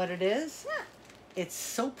 You know what it is? Yeah. It's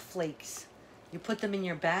soap flakes. You put them in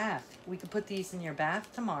your bath. We could put these in your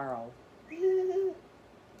bath tomorrow.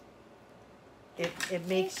 It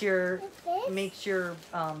makes your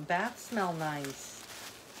bath smell nice.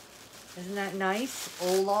 Isn't that nice?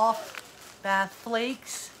 Olaf bath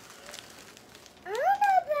flakes.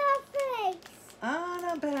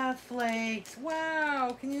 Anna bath flakes.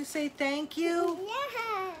 Wow. Can you say thank you?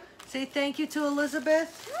 Yeah. Say thank you to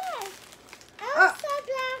Elizabeth. Hi. Elsa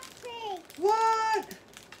black flakes. What?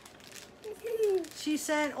 She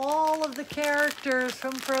sent all of the characters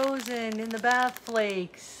from Frozen in the bath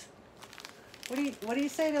flakes. What do you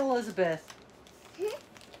say to Elizabeth? You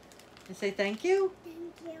say thank you?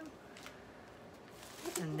 Thank you.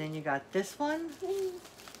 And then you got this one.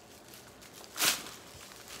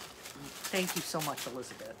 Thank you so much,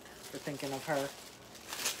 Elizabeth, for thinking of her.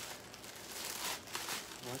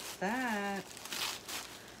 What's that?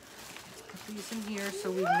 Let's put these in here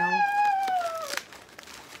so we know.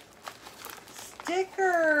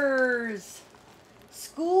 Stickers!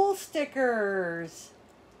 School stickers!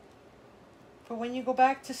 For when you go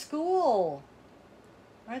back to school.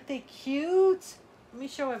 Aren't they cute? Let me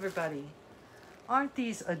show everybody. Aren't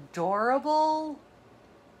these adorable?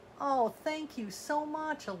 Oh, thank you so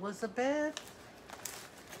much, Elizabeth.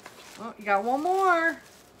 Oh, you got one more.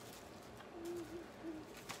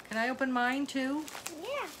 Can I open mine too?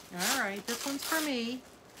 Yeah. All right, this one's for me.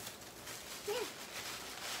 Yeah.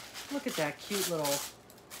 Look at that cute little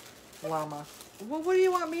llama. Well, what do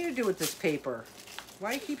you want me to do with this paper?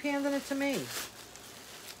 Why do you keep handing it to me?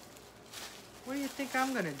 What do you think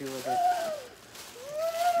I'm going to do with it?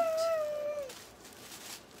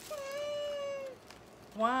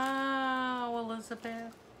 Wow,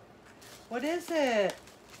 Elizabeth. What is it?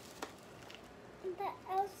 The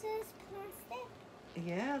Elsa's plastic.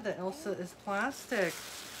 Yeah, the Elsa is plastic.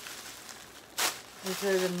 Is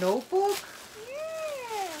it a notebook?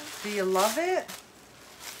 Yeah. Do you love it?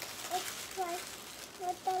 It's like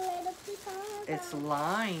with the little people on the It's bottom.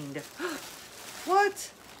 lined.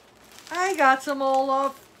 What? I got some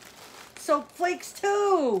Olaf soap flakes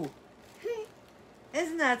too.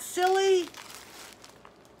 Isn't that silly?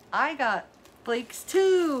 I got flakes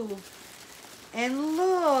too. And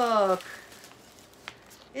look.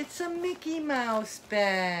 It's a Mickey Mouse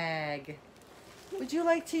bag. Would you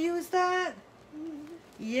like to use that?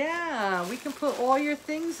 Yeah, we can put all your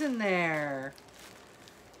things in there.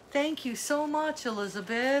 Thank you so much,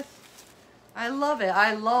 Elizabeth. I love it.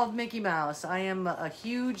 I love Mickey Mouse. I am a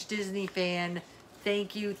huge Disney fan.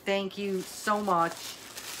 Thank you so much.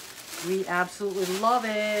 We absolutely love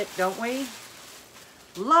it, don't we?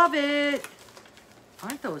 Love it.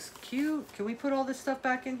 Aren't those cute? Can we put all this stuff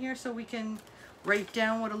back in here so we can write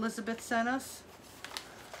down what Elizabeth sent us?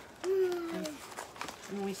 And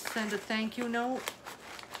we send a thank you note.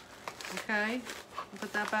 Okay,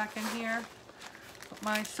 put that back in here. Put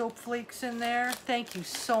my soap flakes in there. Thank you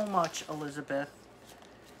so much, Elizabeth.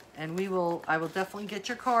 And I will definitely get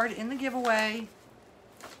your card in the giveaway.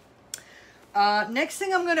 Next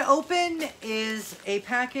thing I'm going to open is a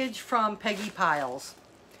package from Peggy Piles.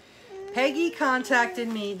 Peggy contacted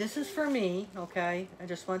me. This is for me, okay? I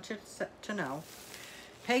just want you to know.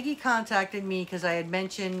 Peggy contacted me because I had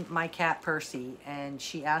mentioned my cat Percy, and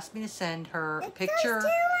she asked me to send her a picture.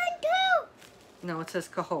 No, it says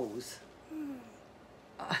Cohoes.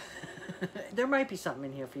 There might be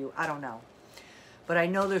something in here for you. I don't know. But I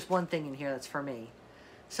know there's one thing in here that's for me.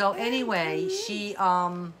 So anyway, she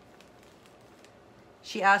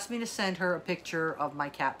She asked me to send her a picture of my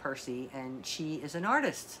cat Percy, and she is an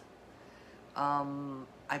artist.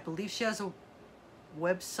 I believe she has a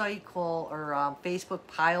website called, or Facebook,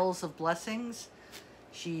 Piles of Blessings.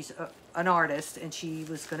 She's an artist, and she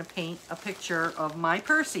was going to paint a picture of my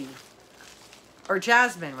Percy. Or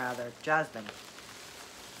Jasmine, rather. Jasmine.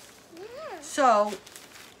 Yeah. So,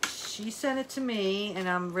 she sent it to me, and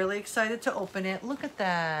I'm really excited to open it. Look at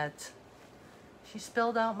that. She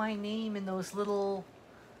spelled out my name in those little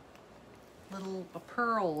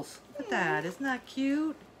pearls. Look at that. Isn't that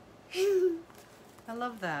cute? I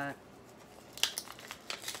love that.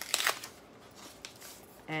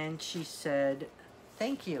 And she said,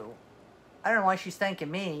 thank you. I don't know why she's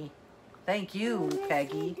thanking me. Thank you,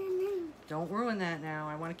 Peggy. Don't ruin that now.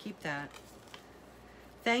 I want to keep that.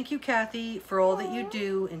 Thank you, Kathy, for all that you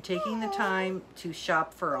do and taking the time to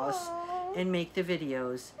shop for us and make the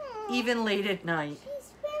videos, even late at night.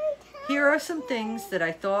 Here are some things that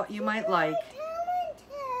I thought you might like.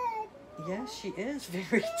 Yes, she is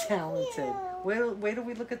very talented. Wait till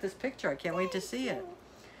we look at this picture. I can't wait to see it.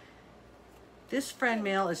 This friend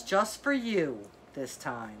mail is just for you this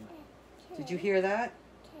time. Did you hear that?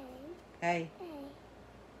 Hey.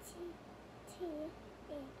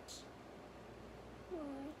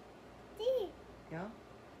 Yeah?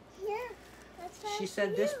 Yeah. That's right. She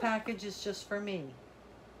said this package is just for me.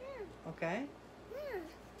 Yeah. Okay? Yeah.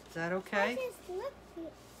 Is that okay? I just looked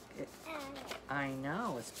at it. I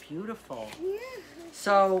know, it's beautiful. Yeah.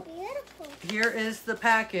 So, Beautiful. here is the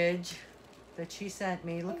package that she sent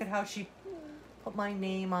me. Look at how she put my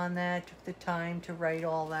name on that, took the time to write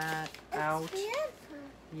all that out. It's beautiful.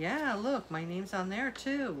 Yeah, look, my name's on there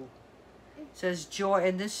too. It says joy,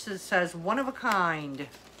 and this says one of a kind.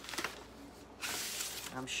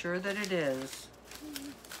 I'm sure that it is.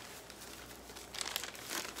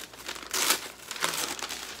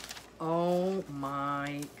 Oh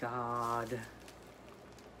my God.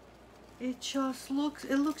 It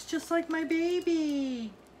looks just like my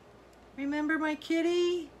baby. Remember my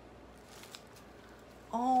kitty?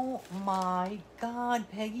 Oh my God,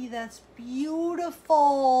 Peggy, that's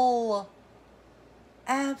beautiful.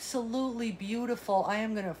 Absolutely beautiful. I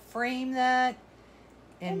am gonna frame that.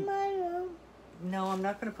 In my room. No, I'm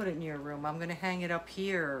not gonna put it in your room. I'm gonna hang it up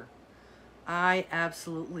here. I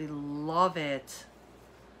absolutely love it.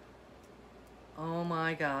 Oh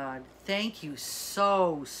my God. Thank you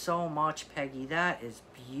so much, Peggy. That is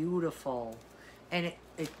beautiful. And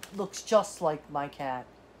it looks just like my cat.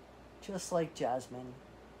 Just like Jasmine.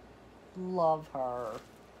 Love her.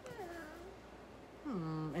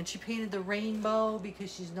 And she painted the rainbow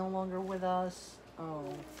because she's no longer with us.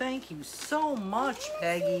 Oh, thank you so much,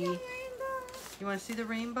 Peggy. You want to see the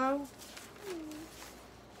rainbow?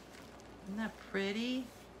 Isn't that pretty?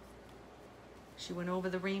 She went over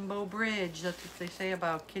the rainbow bridge. That's what they say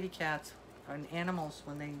about kitty cats and animals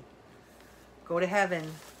when they go to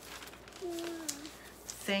heaven.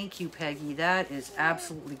 Thank you, Peggy. That is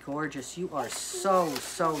absolutely gorgeous. You are so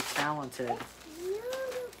talented.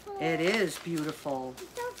 Beautiful. It is beautiful.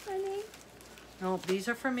 It's so funny. No, these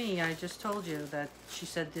are for me. I just told you that she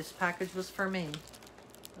said this package was for me.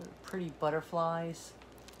 Pretty butterflies.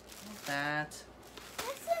 Like that.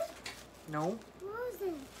 That's it. No.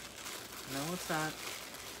 Frozen. No, it's not.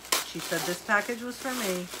 She said this package was for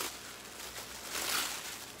me.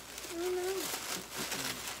 Oh no.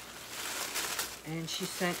 And she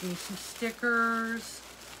sent me some stickers.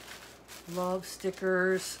 Love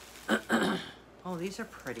stickers. Oh, these are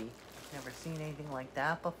pretty. Never seen anything like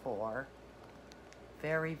that before.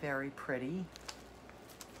 Very pretty.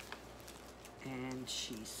 And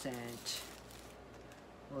she sent,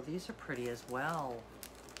 well, these are pretty as well.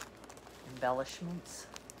 Embellishments.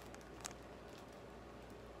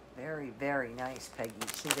 Very nice, Peggy.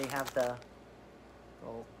 See, they have the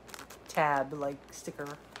little tab-like sticker.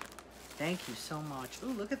 Thank you so much.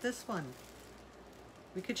 Ooh, look at this one.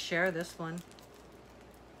 We could share this one.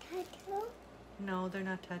 Tattoo? No, they're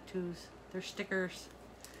not tattoos. They're stickers.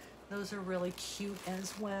 Those are really cute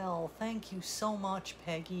as well. Thank you so much,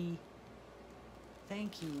 Peggy.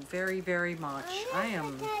 Thank you very much. I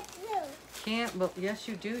am... Can't, but yes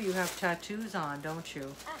you do. You have tattoos on, don't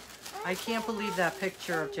you? I can't believe that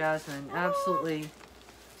picture of Jasmine. Absolutely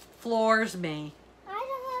floors me. I don't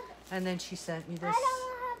have... And then she sent me this. I don't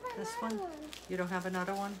have This another one? You don't have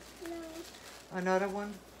another one? No. Another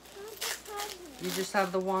one? I just have one. You just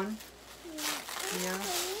have the one? Yeah. Yeah.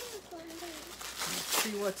 Let's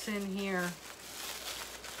see what's in here.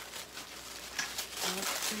 Let's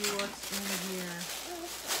see what's in here.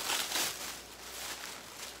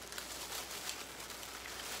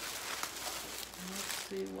 Let's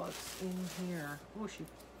see what's in here. Oh, she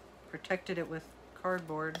protected it with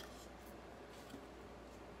cardboard.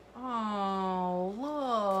 Oh,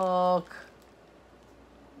 look.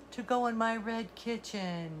 To go in my red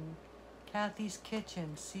kitchen. Kathy's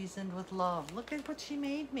kitchen, seasoned with love. Look at what she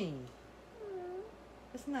made me.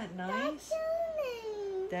 Isn't that nice? That's your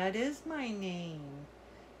name. That is my name.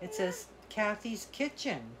 It says Kathy's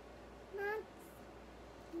kitchen. Not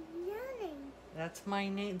your name. That's my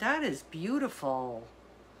name. That is beautiful.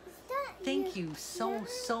 Is that Thank you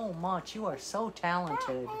so much. You are so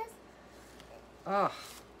talented. That is Oh,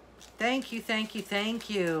 thank you, thank you, thank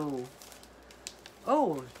you.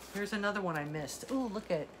 Oh, here's another one I missed. Oh, look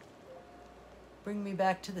at. Bring me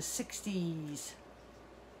back to the 60s.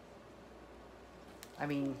 I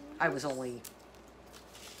mean, I was only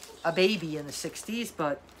a baby in the 60s,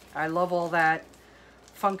 but I love all that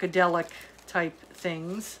funkadelic type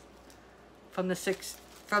things from the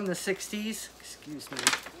 60s. Excuse me.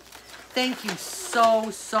 Thank you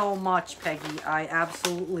so much, Peggy. I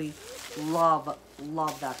absolutely love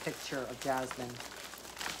that picture of Jasmine.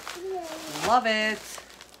 Love it.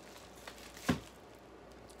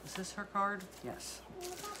 Is this her card? Yes.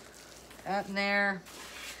 That in there.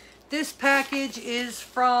 This package is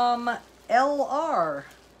from LR.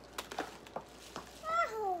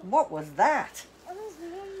 What was that?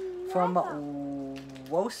 From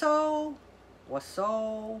Woso,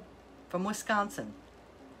 from Wisconsin.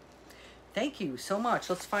 Thank you so much.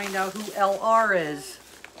 Let's find out who LR is.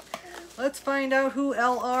 Let's find out who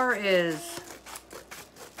LR is.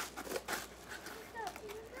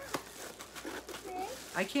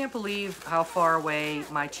 I can't believe how far away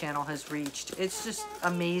my channel has reached. It just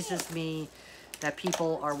amazes me that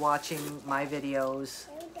people are watching my videos,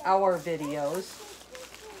 our videos.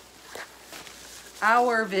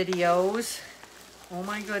 Oh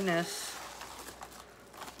my goodness.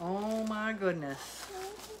 Oh my goodness.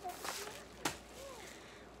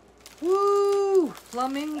 Woo!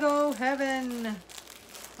 Flamingo heaven.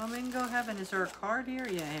 Flamingo heaven. Is there a card here?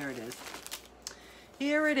 Yeah, here it is.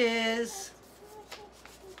 Here it is.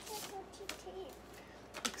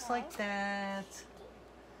 Looks like that.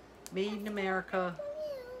 Made in America.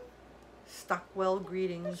 Stockwell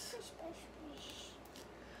greetings.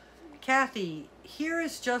 Kathy, here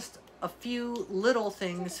is just a few little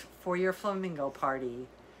things for your flamingo party.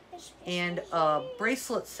 And a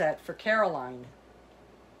bracelet set for Caroline.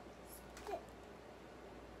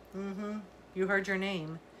 You heard your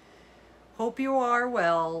name. Hope you are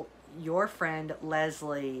well. Your friend,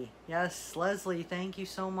 Leslie. Yes, Leslie, thank you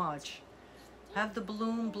so much. Have the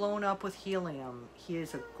balloon blown up with helium. He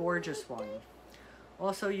is a gorgeous one.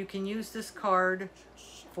 Also, you can use this card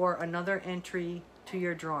for another entry to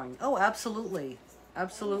your drawing. Oh, absolutely.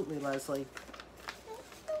 Absolutely, Leslie.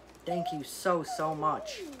 Thank you so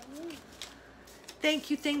much. Thank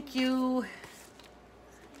you, thank you.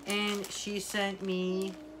 And she sent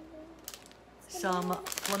me some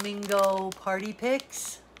flamingo party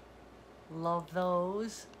pics. Love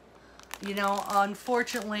those. You know,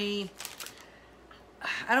 unfortunately,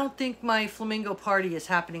 I don't think my flamingo party is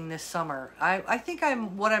happening this summer. I think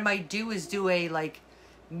what I might do is do a like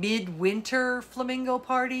midwinter flamingo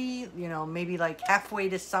party, you know, maybe like halfway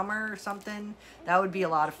to summer or something. That would be a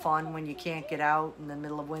lot of fun when you can't get out in the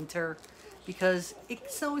middle of winter because it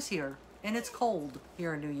snows here and it's cold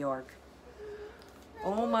here in New York.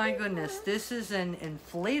 Oh my goodness, this is an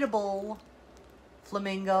inflatable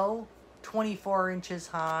flamingo, 24 inches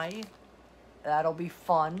high. That'll be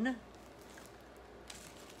fun.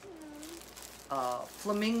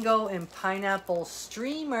 Flamingo and pineapple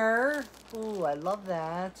streamer. Ooh, I love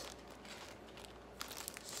that.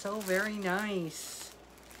 So very nice.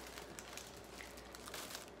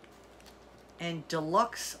 And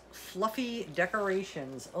deluxe fluffy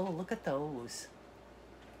decorations. Oh, look at those.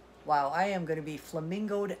 Wow, I am going to be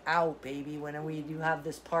flamingoed out, baby, when we do have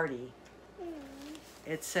this party.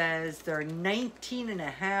 It says they're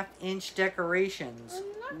 19.5-inch decorations.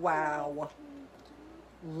 Wow.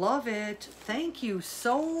 Love it. Thank you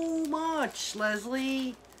so much,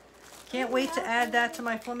 Leslie. Can't wait to add that to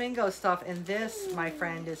my flamingo stuff. And this, my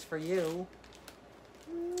friend, is for you.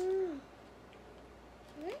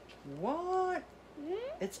 What?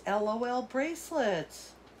 It's LOL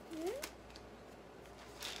bracelets.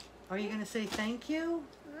 Are you going to say thank you?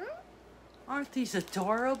 Aren't these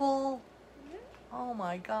adorable? Oh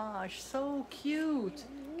my gosh, so cute.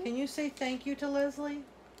 Can you say thank you to Leslie?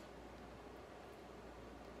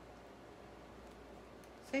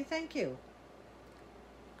 Say thank you.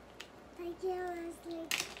 Thank you, Leslie.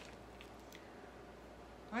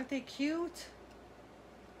 Aren't they cute?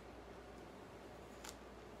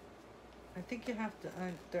 I think you have to.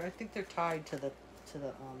 I think they're tied to the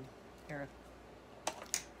here.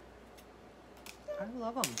 I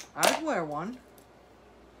love them. I'd wear one.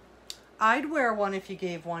 I'd wear one if you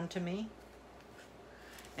gave one to me.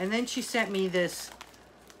 And then she sent me this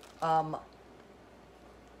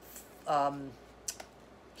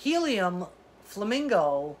helium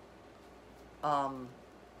flamingo.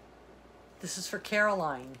 This is for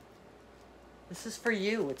Caroline. This is for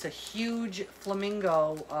you. It's a huge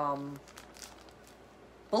flamingo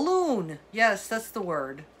balloon. Yes, that's the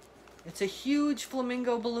word. It's a huge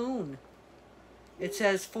flamingo balloon. It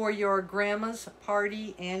says for your grandma's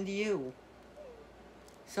party and you.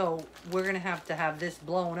 So we're going to have this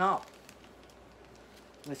blown up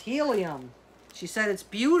with helium. She said it's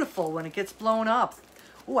beautiful when it gets blown up.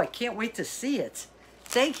 Oh, I can't wait to see it.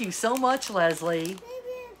 Thank you so much, Leslie.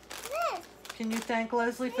 Can you thank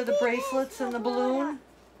Leslie for the bracelets and the balloon?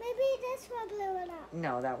 Maybe this will blow it up.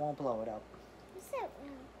 No, that won't blow it up. Yes, it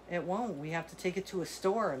will. It won't. We have to take it to a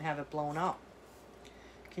store and have it blown up.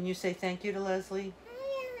 Can you say thank you to Leslie?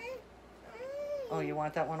 Oh, you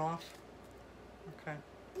want that one off? Okay.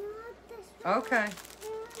 You want this one? Okay.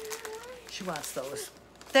 She wants those.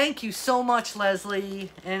 Thank you so much,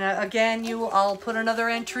 Leslie. And again, I'll put another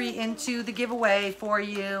entry into the giveaway for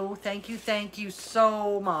you. Thank you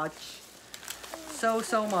so much.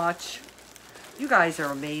 So much. You guys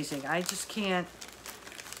are amazing. I just can't.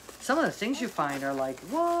 Some of the things you find are like,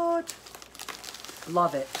 what?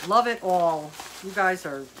 Love it. Love it all. You guys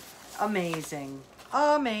are amazing.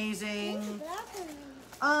 Amazing.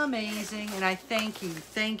 Amazing. And I thank you.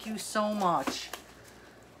 Thank you so much.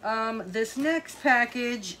 This next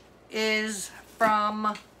package is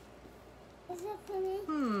from... Is it for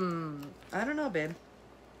me? I don't know, babe.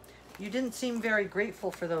 You didn't seem very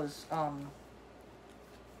grateful for those,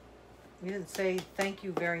 you didn't say thank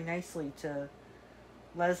you very nicely to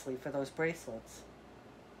Leslie for those bracelets.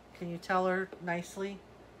 Can you tell her nicely?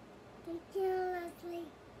 Thank you, Leslie,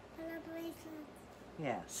 for the bracelets.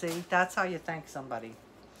 Yeah, see? That's how you thank somebody.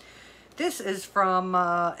 This is from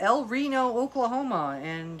El Reno, Oklahoma,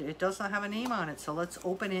 and it does not have a name on it, so let's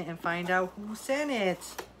open it and find out who sent it.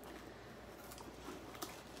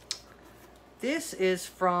 This is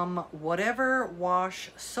from Whatever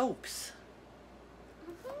Wash Soaps.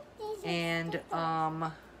 And I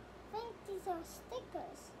think these are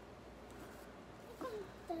stickers. Look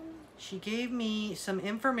at them. she gave me some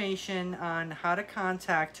information on how to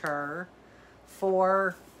contact her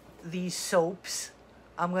for these soaps.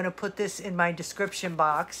 I'm going to put this in my description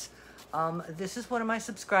box. This is one of my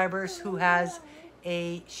subscribers who has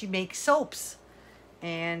she makes soaps.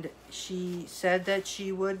 And she said that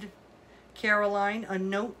she would, Caroline, a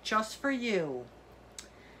note just for you.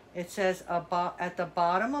 It says at the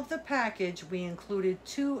bottom of the package, we included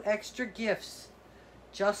 2 extra gifts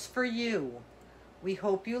just for you. We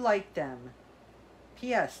hope you like them.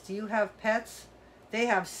 P.S. Do you have pets? They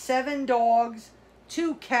have 7 dogs,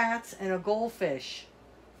 2 cats, and a goldfish.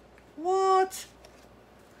 What?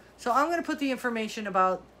 So I'm going to put the information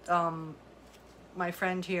about my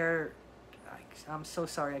friend here. I'm so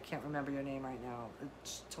sorry. I can't remember your name right now.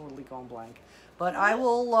 It's totally going blank. But I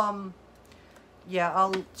will...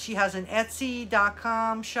 yeah, she has an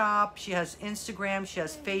Etsy.com shop. She has Instagram. She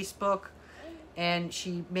has Facebook. And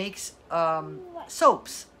she makes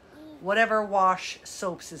soaps. Whatever Wash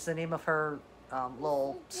Soaps is the name of her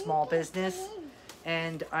little small business.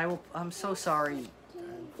 And I'm so sorry.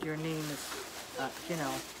 Your name is, you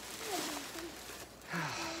know.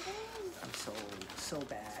 I'm so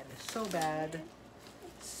bad. So bad.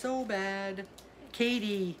 So bad.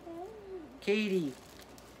 Katie.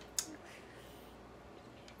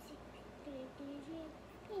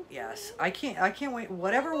 Yes, I can't wait.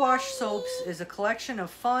 Whatever Wash Soaps is a collection of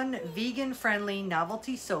fun, vegan-friendly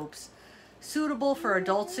novelty soaps suitable for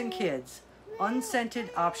adults and kids. Unscented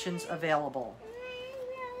options available.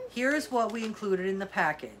 Here's what we included in the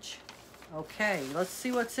package. Okay, let's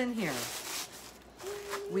see what's in here.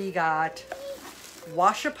 We got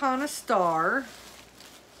Wash Upon a Star.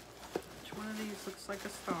 Which one of these looks like a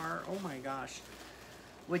star? Oh my gosh.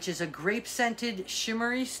 Which is a grape-scented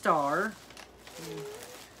shimmery star.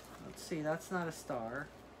 Let's see, that's not a star.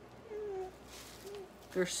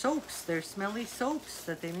 They're soaps. They're smelly soaps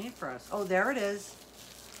that they made for us. Oh, there it is.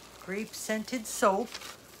 Grape-scented soap.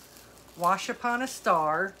 Wash Upon a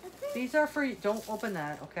Star. These are for you. Don't open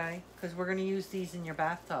that, okay? Because we're going to use these in your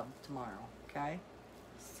bathtub tomorrow, okay?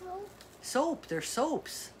 Soap? Soap. They're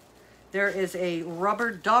soaps. There is a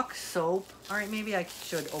rubber duck soap. All right, maybe I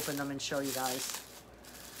should open them and show you guys.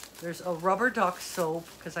 There's a rubber duck soap,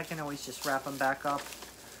 because I can always just wrap them back up.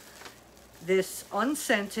 This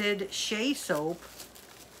unscented shea soap.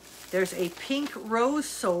 There's a pink rose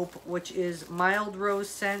soap, which is mild rose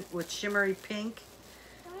scent with shimmery pink.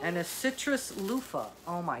 And a citrus loofah.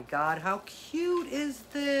 Oh my God, how cute is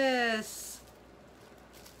this?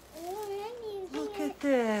 Oh, I'm Look using at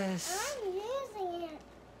this. I'm using it.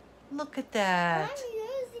 Look at that. I'm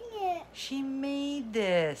using it. She made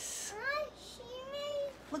this. She made.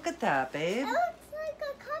 Look at that, babe. It looks like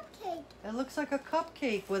a cupcake. It looks like a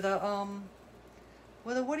cupcake with a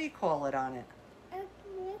what do you call it on it? It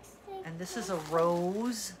looks like. And this is a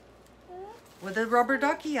rose with a rubber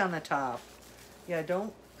ducky on the top. Yeah,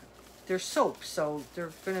 they're soap, so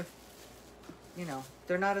they're gonna,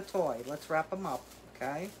 they're not a toy. Let's wrap them up,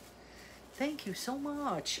 okay? Thank you so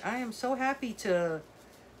much. I am so happy to,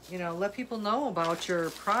 let people know about your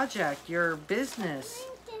project, your business.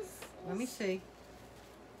 Let me see.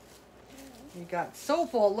 You got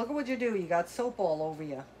soap all, look at what you do. You got soap all over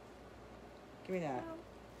you. Give me that.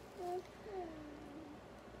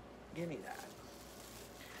 Give me that.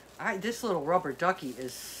 This little rubber ducky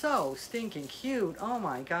is so stinking cute. Oh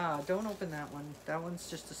my God, don't open that one. That one's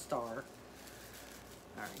just a star.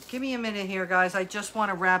 All right, give me a minute here, guys. I just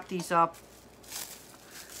want to wrap these up.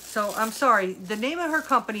 So, I'm sorry. The name of her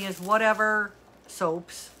company is Whatever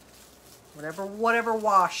Soaps. Whatever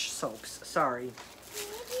Wash Soaps. Sorry.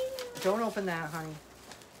 Don't open that, honey.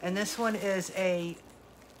 And this one is a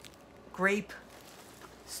grape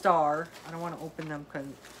star. I don't want to open them because...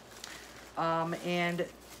 and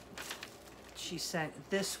she sent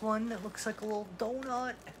this one that looks like a little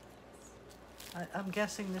donut. I'm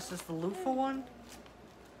guessing this is the loofah one.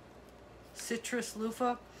 Citrus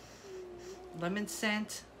loofah. Lemon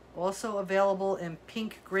scent. Also available in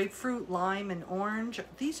pink grapefruit, lime, and orange.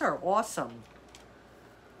 These are awesome.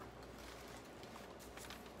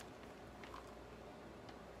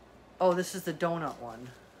 Oh, this is the donut one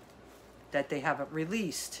that they haven't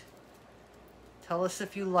released. Tell us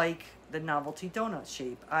if you like the novelty donut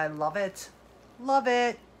shape. I love it. Love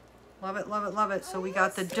it. Love it, love it, love it. So we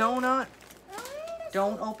got the donut.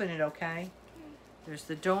 Don't open it, okay? There's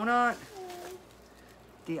the donut.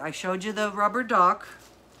 I showed you the rubber duck.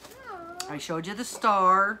 I showed you the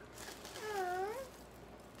star.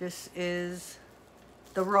 This is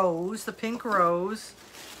the rose, the pink rose.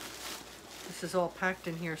 This is all packed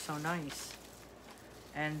in here so nice.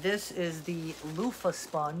 And this is the loofah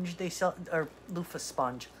sponge. They sell, or loofah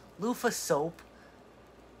sponge, loofah soap.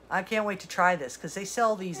 I can't wait to try this because they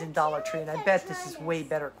sell these in Dollar Tree, and I bet this is way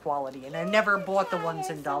better quality. And I never bought the ones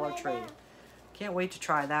in Dollar Tree. Can't wait to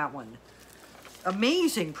try that one.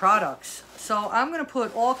 Amazing products. So I'm going to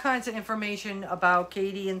put all kinds of information about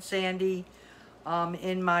Katie and Sandi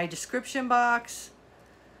in my description box.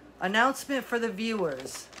 Announcement for the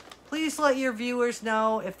viewers. Please let your viewers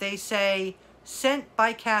know if they say sent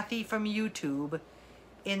by Kathy from YouTube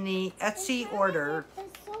in the Etsy order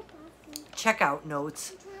checkout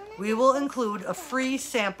notes. We will include a free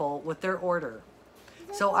sample with their order.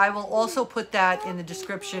 So I will also put that in the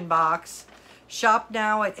description box. Shop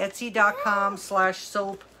now at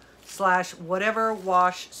etsy.com/soap/whatever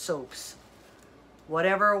wash soaps.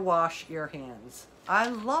 Whatever wash your hands. I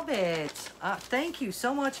love it. Thank you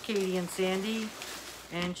so much, Katie and Sandi.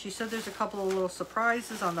 And she said there's a couple of little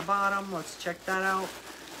surprises on the bottom. Let's check that out.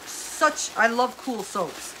 I love cool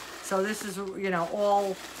soaps. So this is,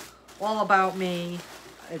 all about me.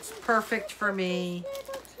 It's perfect for me.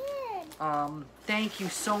 Thank you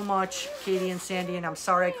so much, Katie and Sandi. And I'm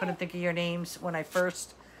sorry I couldn't think of your names when I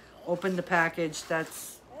first opened the package.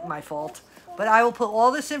 That's my fault. But I will put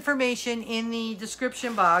all this information in the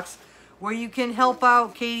description box where you can help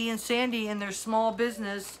out Katie and Sandi in their small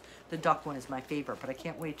business. The duck one is my favorite, but I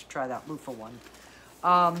can't wait to try that loofah one.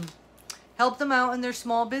 Help them out in their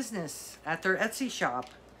small business at their Etsy shop.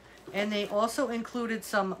 And they also included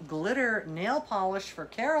some glitter nail polish for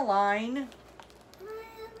Caroline.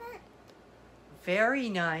 Very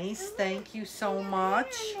nice. Thank you so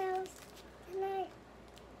much.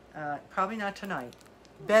 Probably not tonight.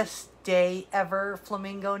 Best day ever.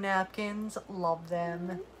 Flamingo napkins. Love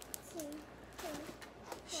them.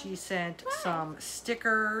 She sent some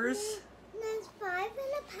stickers. There's 5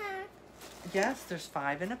 in a pack. Yes, there's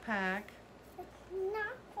 5 in a pack. It's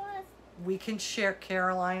not for... We can share,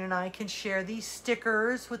 Caroline and I can share these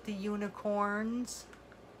stickers with the unicorns.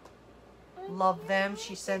 Love them.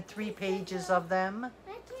 She sent 3 pages of them.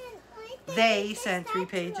 They sent 3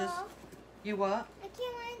 pages. You what? I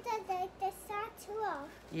can't wait to take this tattoo off.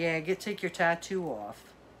 Yeah, take your tattoo off.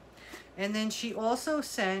 And then she also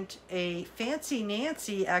sent a Fancy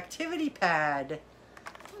Nancy activity pad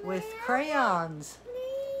with crayons.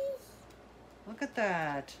 Please? Look at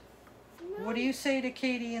that. No. What do you say to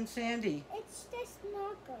Katie and Sandi? It's just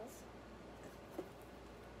markers.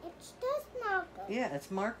 It's just markers. Yeah,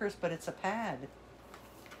 it's markers, but it's a pad.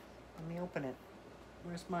 Let me open it.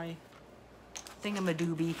 Where's my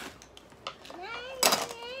thingamadoobie?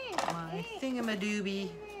 My thingamadoobie.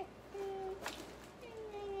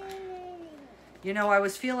 You know, I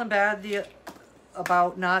was feeling bad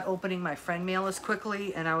about not opening my friend mail as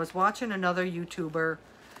quickly, and I was watching another YouTuber,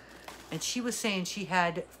 and she was saying she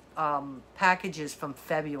had packages from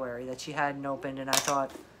February that she hadn't opened, and I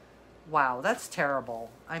thought, wow, that's terrible.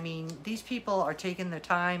 I mean, these people are taking the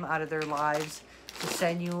time out of their lives to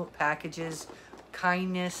send you packages,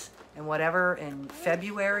 kindness, and whatever in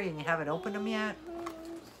February, and you haven't opened them yet.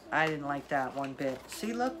 I didn't like that one bit.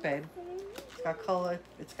 See, look, babe. It's got color.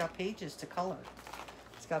 It's got pages to color.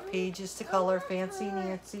 It's got pages to color. Fancy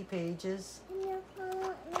Nancy pages.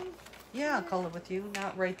 Yeah, I'll color with you.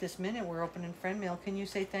 Not right this minute. We're opening friend mail. Can you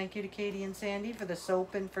say thank you to Katie and Sandy for the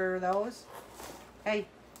soap and for those? Hey.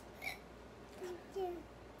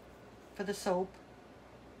 For the soap.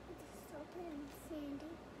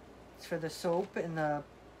 It's for the soap and the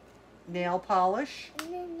nail polish.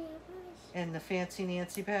 And the Fancy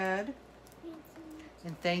Nancy pad.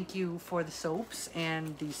 And thank you for the soaps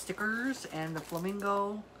and the stickers and the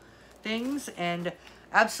flamingo things. And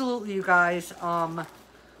absolutely, you guys,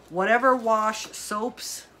 whatever wash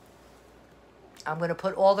soaps, I'm going to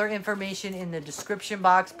put all their information in the description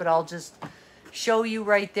box, but I'll just show you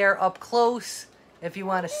right there up close. If you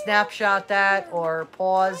want to snapshot that or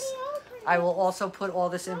pause, I will also put all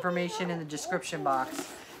this information in the description box.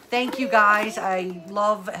 Thank you, guys. I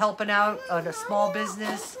love helping out on a small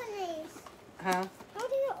business. Huh? How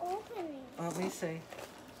do you open it? Let me see.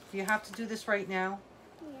 Do you have to do this right now?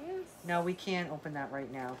 Yes. No, we can't open that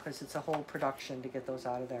right now because it's a whole production to get those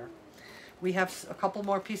out of there. We have a couple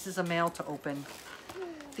more pieces of mail to open.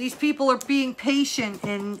 These people are being patient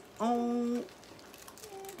and,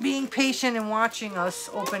 being patient and watching us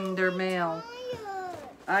open their mail.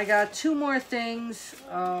 I got two more things.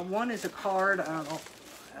 One is a card. I don't know.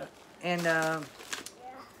 And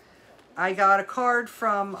I got a card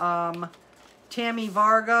from Tammy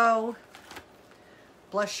Vargo.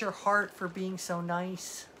 Bless your heart for being so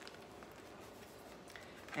nice.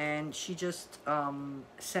 And she just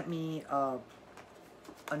sent me a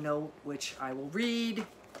note, which I will read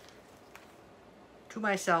to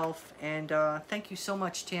myself. And thank you so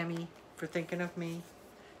much, Tammy, for thinking of me.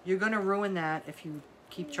 You're going to ruin that if you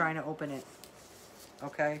keep trying to open it.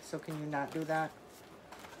 Okay, so can you not do that?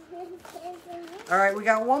 All right, we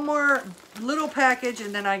got one more little package,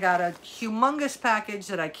 and then I got a humongous package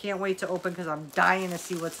that I can't wait to open because I'm dying to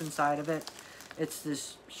see what's inside of it. It's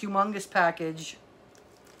this humongous package.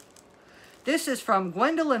 This is from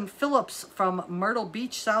Gwendolyn Phillips from Myrtle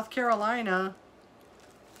Beach, South Carolina.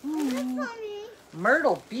 Ooh,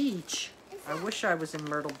 Myrtle Beach. I wish I was in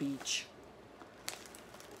Myrtle Beach.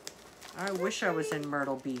 I wish I was in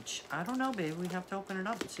Myrtle Beach. I don't know, babe. We have to open it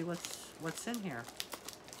up and see what's in here.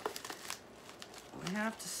 We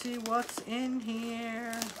have to see what's in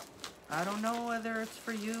here. I don't know whether it's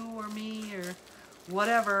for you or me or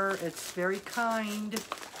whatever. It's very kind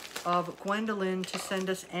of Gwendolyn to send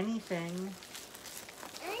us anything.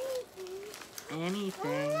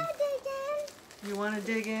 Anything. You want to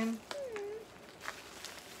dig in?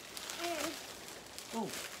 Oh.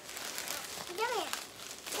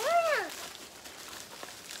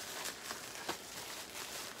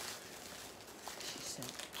 She said,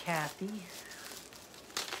 Kathy.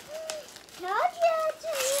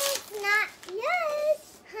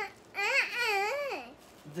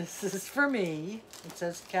 This is for me. It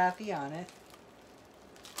says Kathy on it.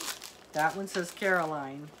 That one says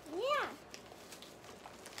Caroline. Yeah.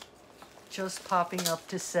 Just popping up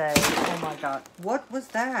to say, oh my God, what was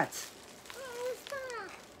that? What was that?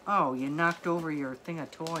 Oh, you knocked over your thing of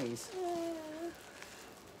toys.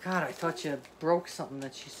 God, I thought you broke something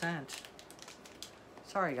that she sent.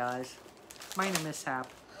 Sorry, guys. Minor mishap.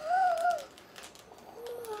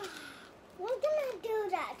 We're gonna do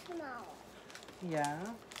that tomorrow. Yeah.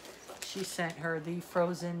 She sent her the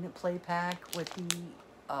Frozen play pack with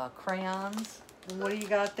the crayons. And what do you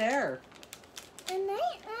got there? A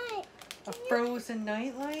night-light. A Frozen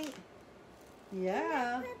nightlight?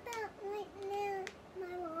 Yeah. Put that right near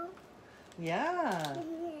my wall. Yeah.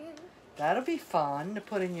 That'll be fun to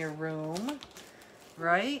put in your room.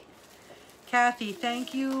 Right? Kathy,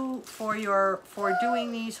 thank you for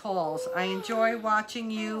doing these hauls. I enjoy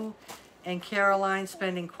watching you and Caroline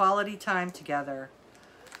spending quality time together.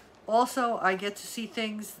 Also, I get to see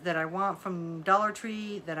things that I want from Dollar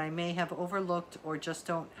Tree that I may have overlooked or just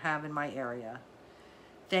don't have in my area.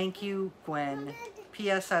 Thank you, Gwen.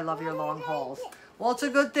 P.S. I love your long hauls. Well, it's a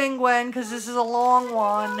good thing, Gwen, because this is a long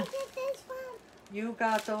one. You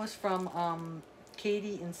got those from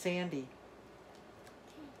Katie and Sandy.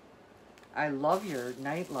 I love your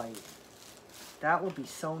nightlight. That will be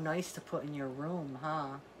so nice to put in your room,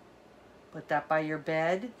 huh? Put that by your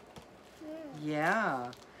bed?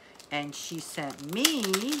 Yeah. And she sent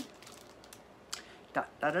me... Da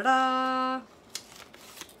da da da!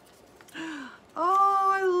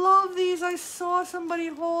 Oh, I love these. I saw somebody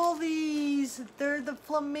haul these. They're the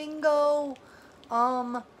flamingo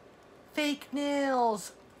fake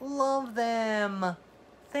nails. Love them.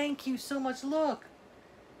 Thank you so much. Look.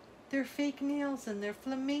 They're fake nails and they're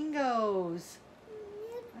flamingos.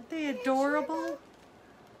 Aren't they adorable?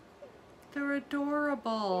 They're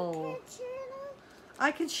adorable.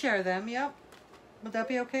 I can share them, yep. Would that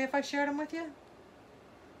be okay if I shared them with you?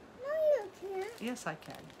 No, you can't. Yes, I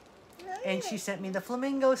can. No, And she sent me the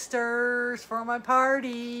flamingo stirs for my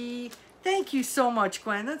party. Thank you so much,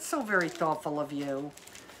 Gwen. That's so very thoughtful of you.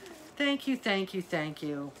 Thank you, thank you, thank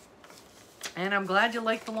you. And I'm glad you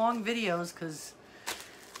like the long videos because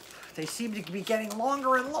they seem to be getting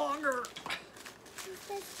longer and longer.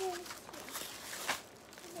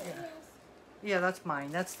 Yeah. Yeah, that's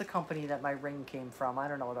mine. That's the company that my ring came from. I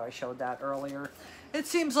don't know whether I showed that earlier. It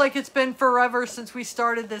seems like it's been forever since we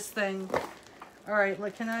started this thing. All right,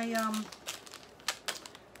 like, can I,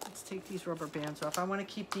 let's take these rubber bands off. I want to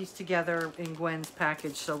keep these together in Gwen's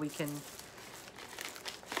package so we can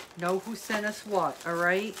know who sent us what, all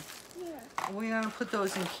right? Yeah. We're going to put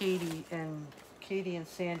those in Katie and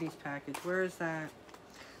Sandy's package. Where is that?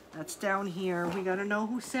 That's down here. We got to know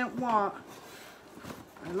who sent what.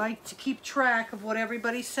 I like to keep track of what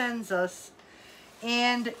everybody sends us.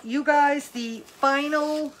 And you guys, the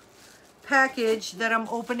final package that I'm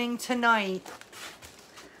opening tonight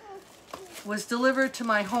was delivered to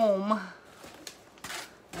my home.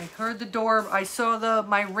 I heard the door, I saw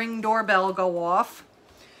my Ring doorbell go off,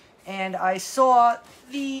 and I saw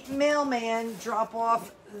the mailman drop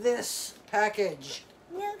off this package.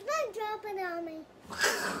 You're not dropping on me.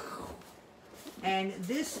 And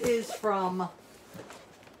this is from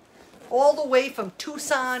all the way from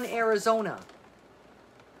Tucson, Arizona.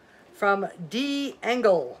 From D.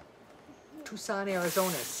 Engel, Tucson,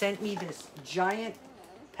 Arizona, sent me this giant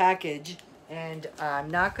package. And I'm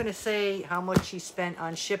not going to say how much she spent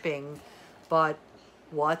on shipping, but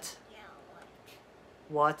what?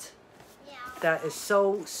 What? That is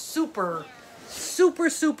so super, super,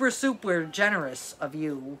 super, super generous of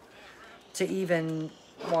you to even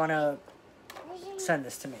want to send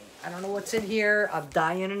this to me. I don't know what's in here. I'm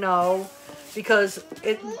dying to know because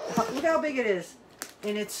look how big it is.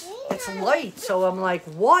 And it's light, so I'm like,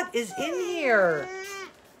 what is in here?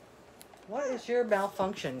 What is your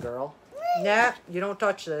malfunction, girl? Nah, you don't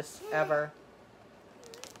touch this, ever.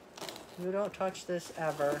 You don't touch this,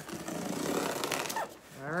 ever.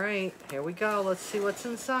 Alright, here we go. Let's see what's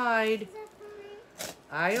inside.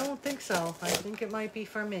 I don't think so. I think it might be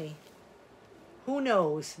for me. Who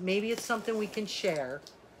knows? Maybe it's something we can share.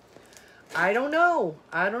 I don't know.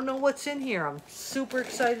 I don't know what's in here. I'm super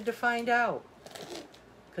excited to find out.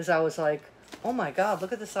 Because I was like, oh my God,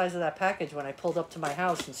 look at the size of that package when I pulled up to my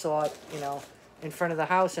house and saw it, you know, in front of the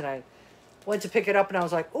house. And I went to pick it up and I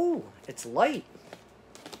was like, ooh, it's light.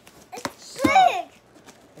 It's big.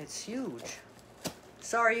 It's huge.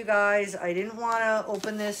 Sorry, you guys. I didn't want to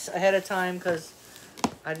open this ahead of time because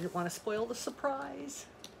I didn't want to spoil the surprise.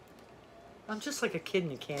 I'm just like a kid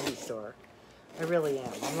in a candy store. I really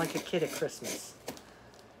am. I'm like a kid at Christmas.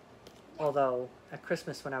 Although, at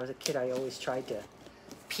Christmas when I was a kid, I always tried to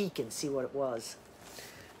peek and see what it was.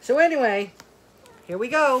 So anyway, here we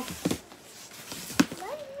go.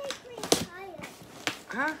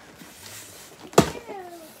 Huh?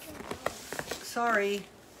 Sorry.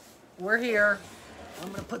 We're here. I'm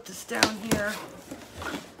going to put this down here.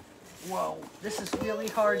 Whoa, this is really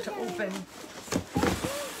hard to open.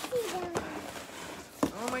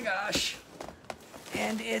 Oh my gosh.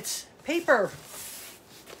 And it's paper.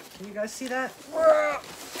 Can you guys see that?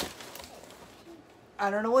 I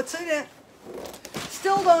don't know what's in it.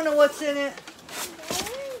 Still don't know what's in it.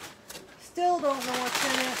 Still don't know what's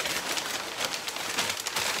in it.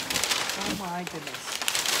 Oh my goodness.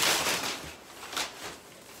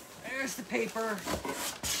 There's the paper.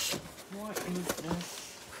 What is this?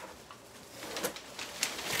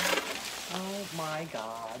 Oh my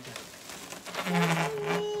God.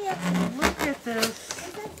 Look at this.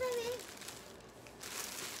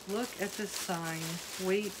 Look at this sign.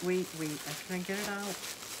 Wait. Can I get it out?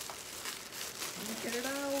 Let me get it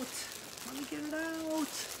out. Let me get it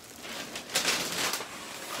out.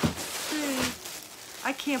 See?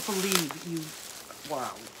 I can't believe you.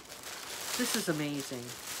 Wow. This is amazing.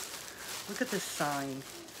 Look at this sign.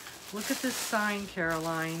 Look at this sign,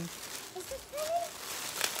 Caroline. Is it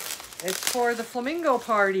pretty? It's for the flamingo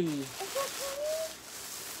party. Is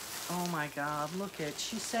that Oh my God, look it.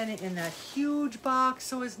 She sent it in that huge box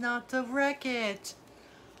so as not to wreck it.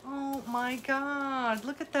 Oh my God,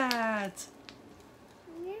 look at that.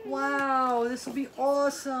 funny? Wow, this will be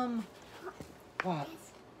awesome. What?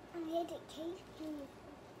 Yes, I made a cake for you.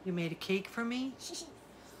 You made a cake for me?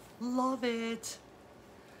 Love it.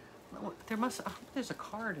 There's a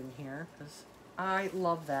card in here because I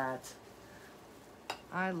love that.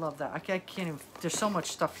 I love that. I can't even, there's so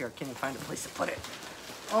much stuff here. I can't even find a place to put it.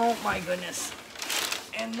 Oh my goodness.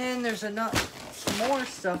 And then there's some more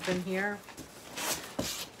stuff in here.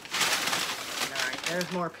 All right,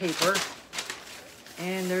 there's more paper.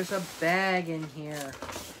 And there's a bag in here.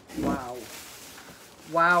 Wow.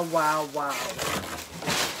 Wow, wow, wow.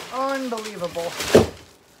 Unbelievable.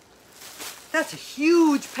 That's a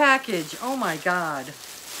huge package. Oh my God.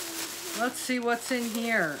 Let's see what's in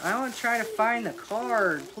here. I want to try to find the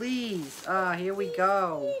card, please. Ah, here we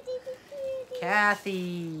go.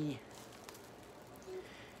 Kathy.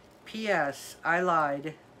 P.S. I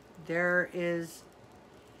lied. There is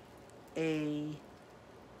a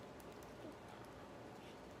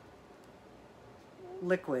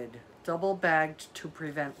liquid, double bagged to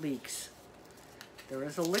prevent leaks. There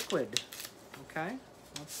is a liquid. Okay,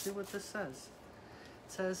 let's see what this says.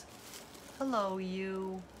 It says, hello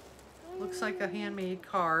you. Looks like a handmade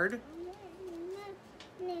card.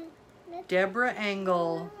 Deborah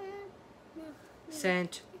Engel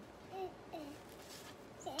sent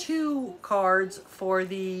 2 cards for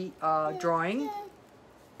the drawing.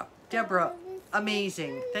 Deborah,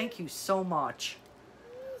 amazing. Thank you so much.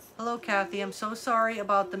 Hello, Kathy. I'm so sorry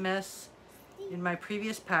about the mess in my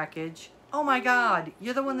previous package. Oh my God,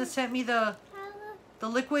 you're the one that sent me the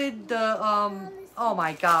liquid, oh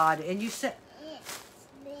my God. And you sent,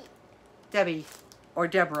 Debbie, or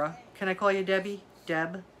Deborah. Can I call you Debbie?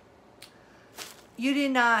 Deb? You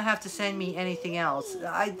did not have to send me anything else.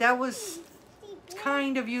 That was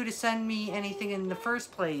kind of you to send me anything in the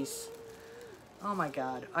first place. Oh my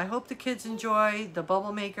God. I hope the kids enjoy the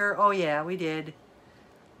bubble maker. Oh yeah, we did.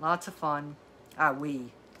 Lots of fun.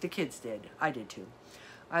 The kids did. I did too.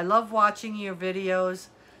 I love watching your videos.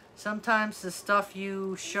 Sometimes the stuff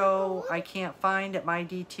you show I can't find at my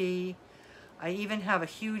DT. I even have a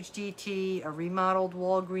huge DT, a remodeled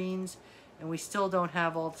Walgreens, and we still don't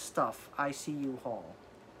have all the stuff. ICU haul.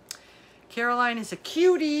 Caroline is a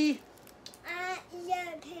cutie. I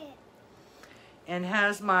love him. And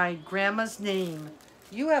has my grandma's name.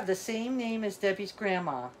 You have the same name as Debbie's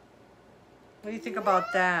grandma. What do you think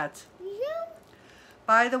about that? You?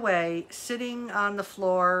 By the way, sitting on the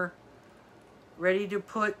floor, ready to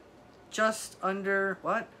put just under,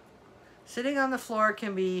 what? Sitting on the floor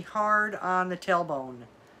can be hard on the tailbone.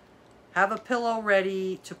 Have a pillow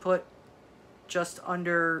ready to put just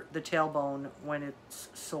under the tailbone when it's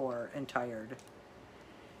sore and tired.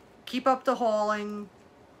 Keep up the hauling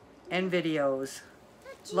and videos.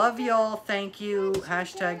 Love y'all. Thank you.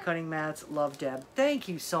 Hashtag cutting mats. Love Deb. Thank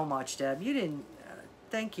you so much, Deb. You didn't...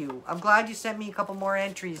 thank you. I'm glad you sent me a couple more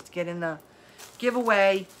entries to get in the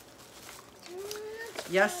giveaway.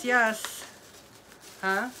 Yes, yes.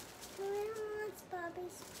 Huh?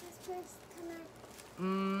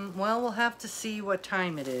 Well, we'll have to see what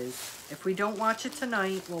time it is. If we don't watch it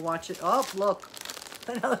tonight, we'll watch it. Oh, look.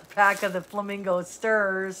 Another pack of the flamingo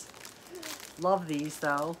stirs. Love these,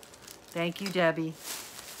 though. Thank you, Debbie.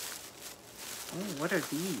 Oh, what are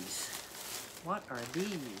these? What are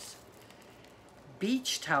these?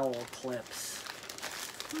 Beach towel clips.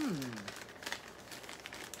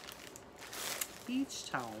 Beach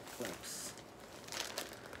towel clips.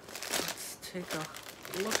 Let's take a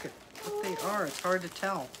look at what they are. It's hard to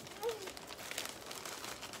tell.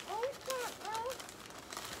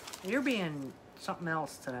 You're being something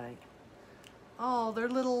else today. Oh, they're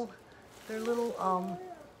little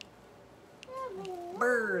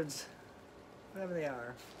birds. Whatever they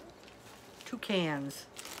are. Toucans.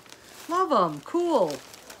 Love them. Cool.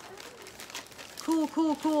 Cool,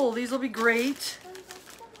 cool, cool. These will be great.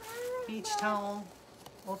 Beach towel.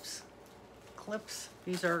 Oops. Clips.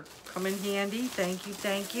 These are come in handy. Thank you,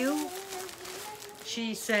 thank you.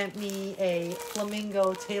 She sent me a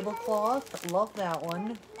flamingo tablecloth. Love that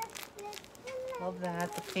one. Love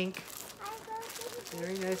that. The pink.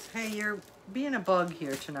 Very nice. Hey, you're being a bug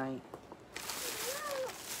here tonight.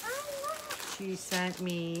 She sent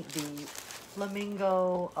me the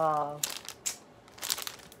flamingo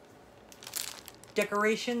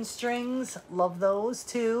decoration strings. Love those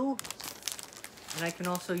too. And I can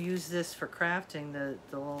also use this for crafting the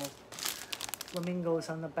little flamingos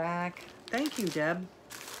on the back. Thank you, Deb.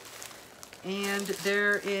 And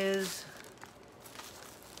there is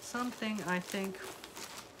something, I think,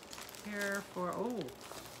 here for, oh,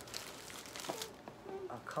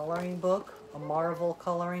 a coloring book, a Marvel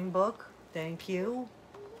coloring book. Thank you.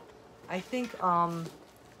 I think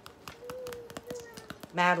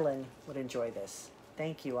Madeline would enjoy this.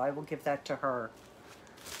 Thank you. I will give that to her.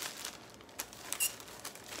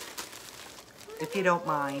 If you don't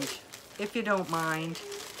mind. If you don't mind.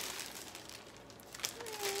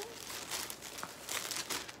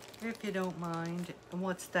 If you don't mind. And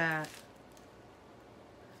what's that?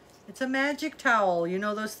 It's a magic towel. You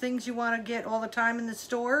know those things you want to get all the time in the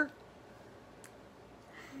store?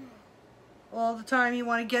 All the time you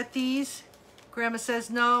want to get these? Grandma says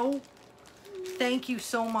no. Thank you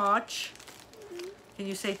so much. Can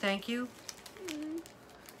you say thank you?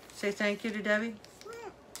 Say thank you to Debbie.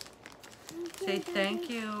 Say thank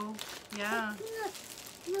you. Yeah.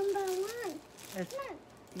 Number one. It's,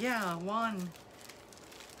 yeah, one.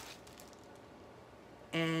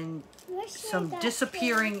 And some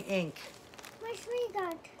disappearing ink. Where's we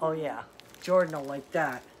got? Oh yeah, Jordan will like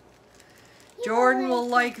that. Jordan will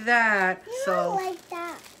like that. So like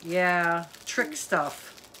that. yeah, trick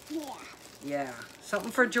stuff. Yeah. Yeah,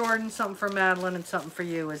 something for Jordan, something for Madeline, and something for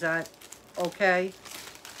you. Is that okay?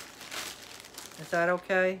 Is that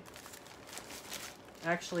okay?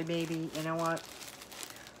 Actually, maybe, you know what?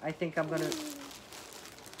 I think I'm gonna,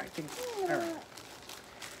 all right.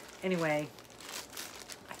 Anyway,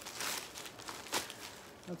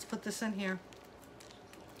 let's put this in here.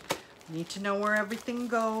 Need to know where everything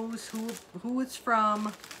goes, who it's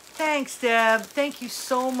from. Thanks, Deb. Thank you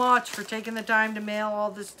so much for taking the time to mail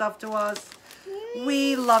all this stuff to us.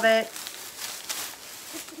 We love it.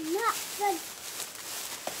 It's not for,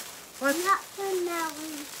 What? not for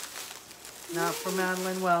Madeline. Not for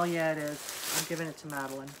Madeline? Well, yeah, it is. I'm giving it to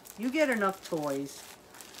Madeline. You get enough toys.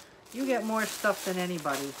 You get more stuff than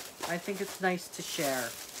anybody. I think it's nice to share.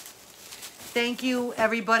 Thank you,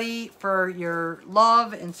 everybody, for your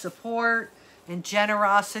love and support and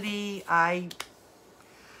generosity.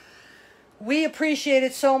 We appreciate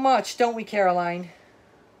it so much, don't we, Caroline?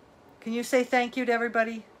 Can you say thank you to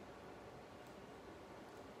everybody?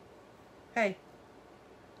 Hey,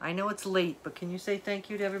 I know it's late, but can you say thank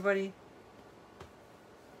you to everybody?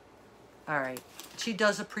 All right. She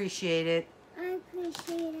does appreciate it. I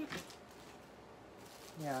appreciate it.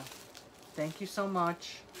 Yeah. Thank you so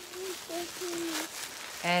much. Thank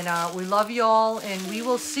you. And we love you all, and we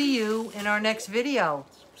will see you in our next video.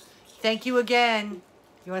 Thank you again.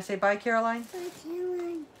 You want to say bye, Caroline? Bye,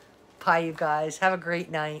 Caroline. Bye, you guys. Have a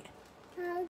great night.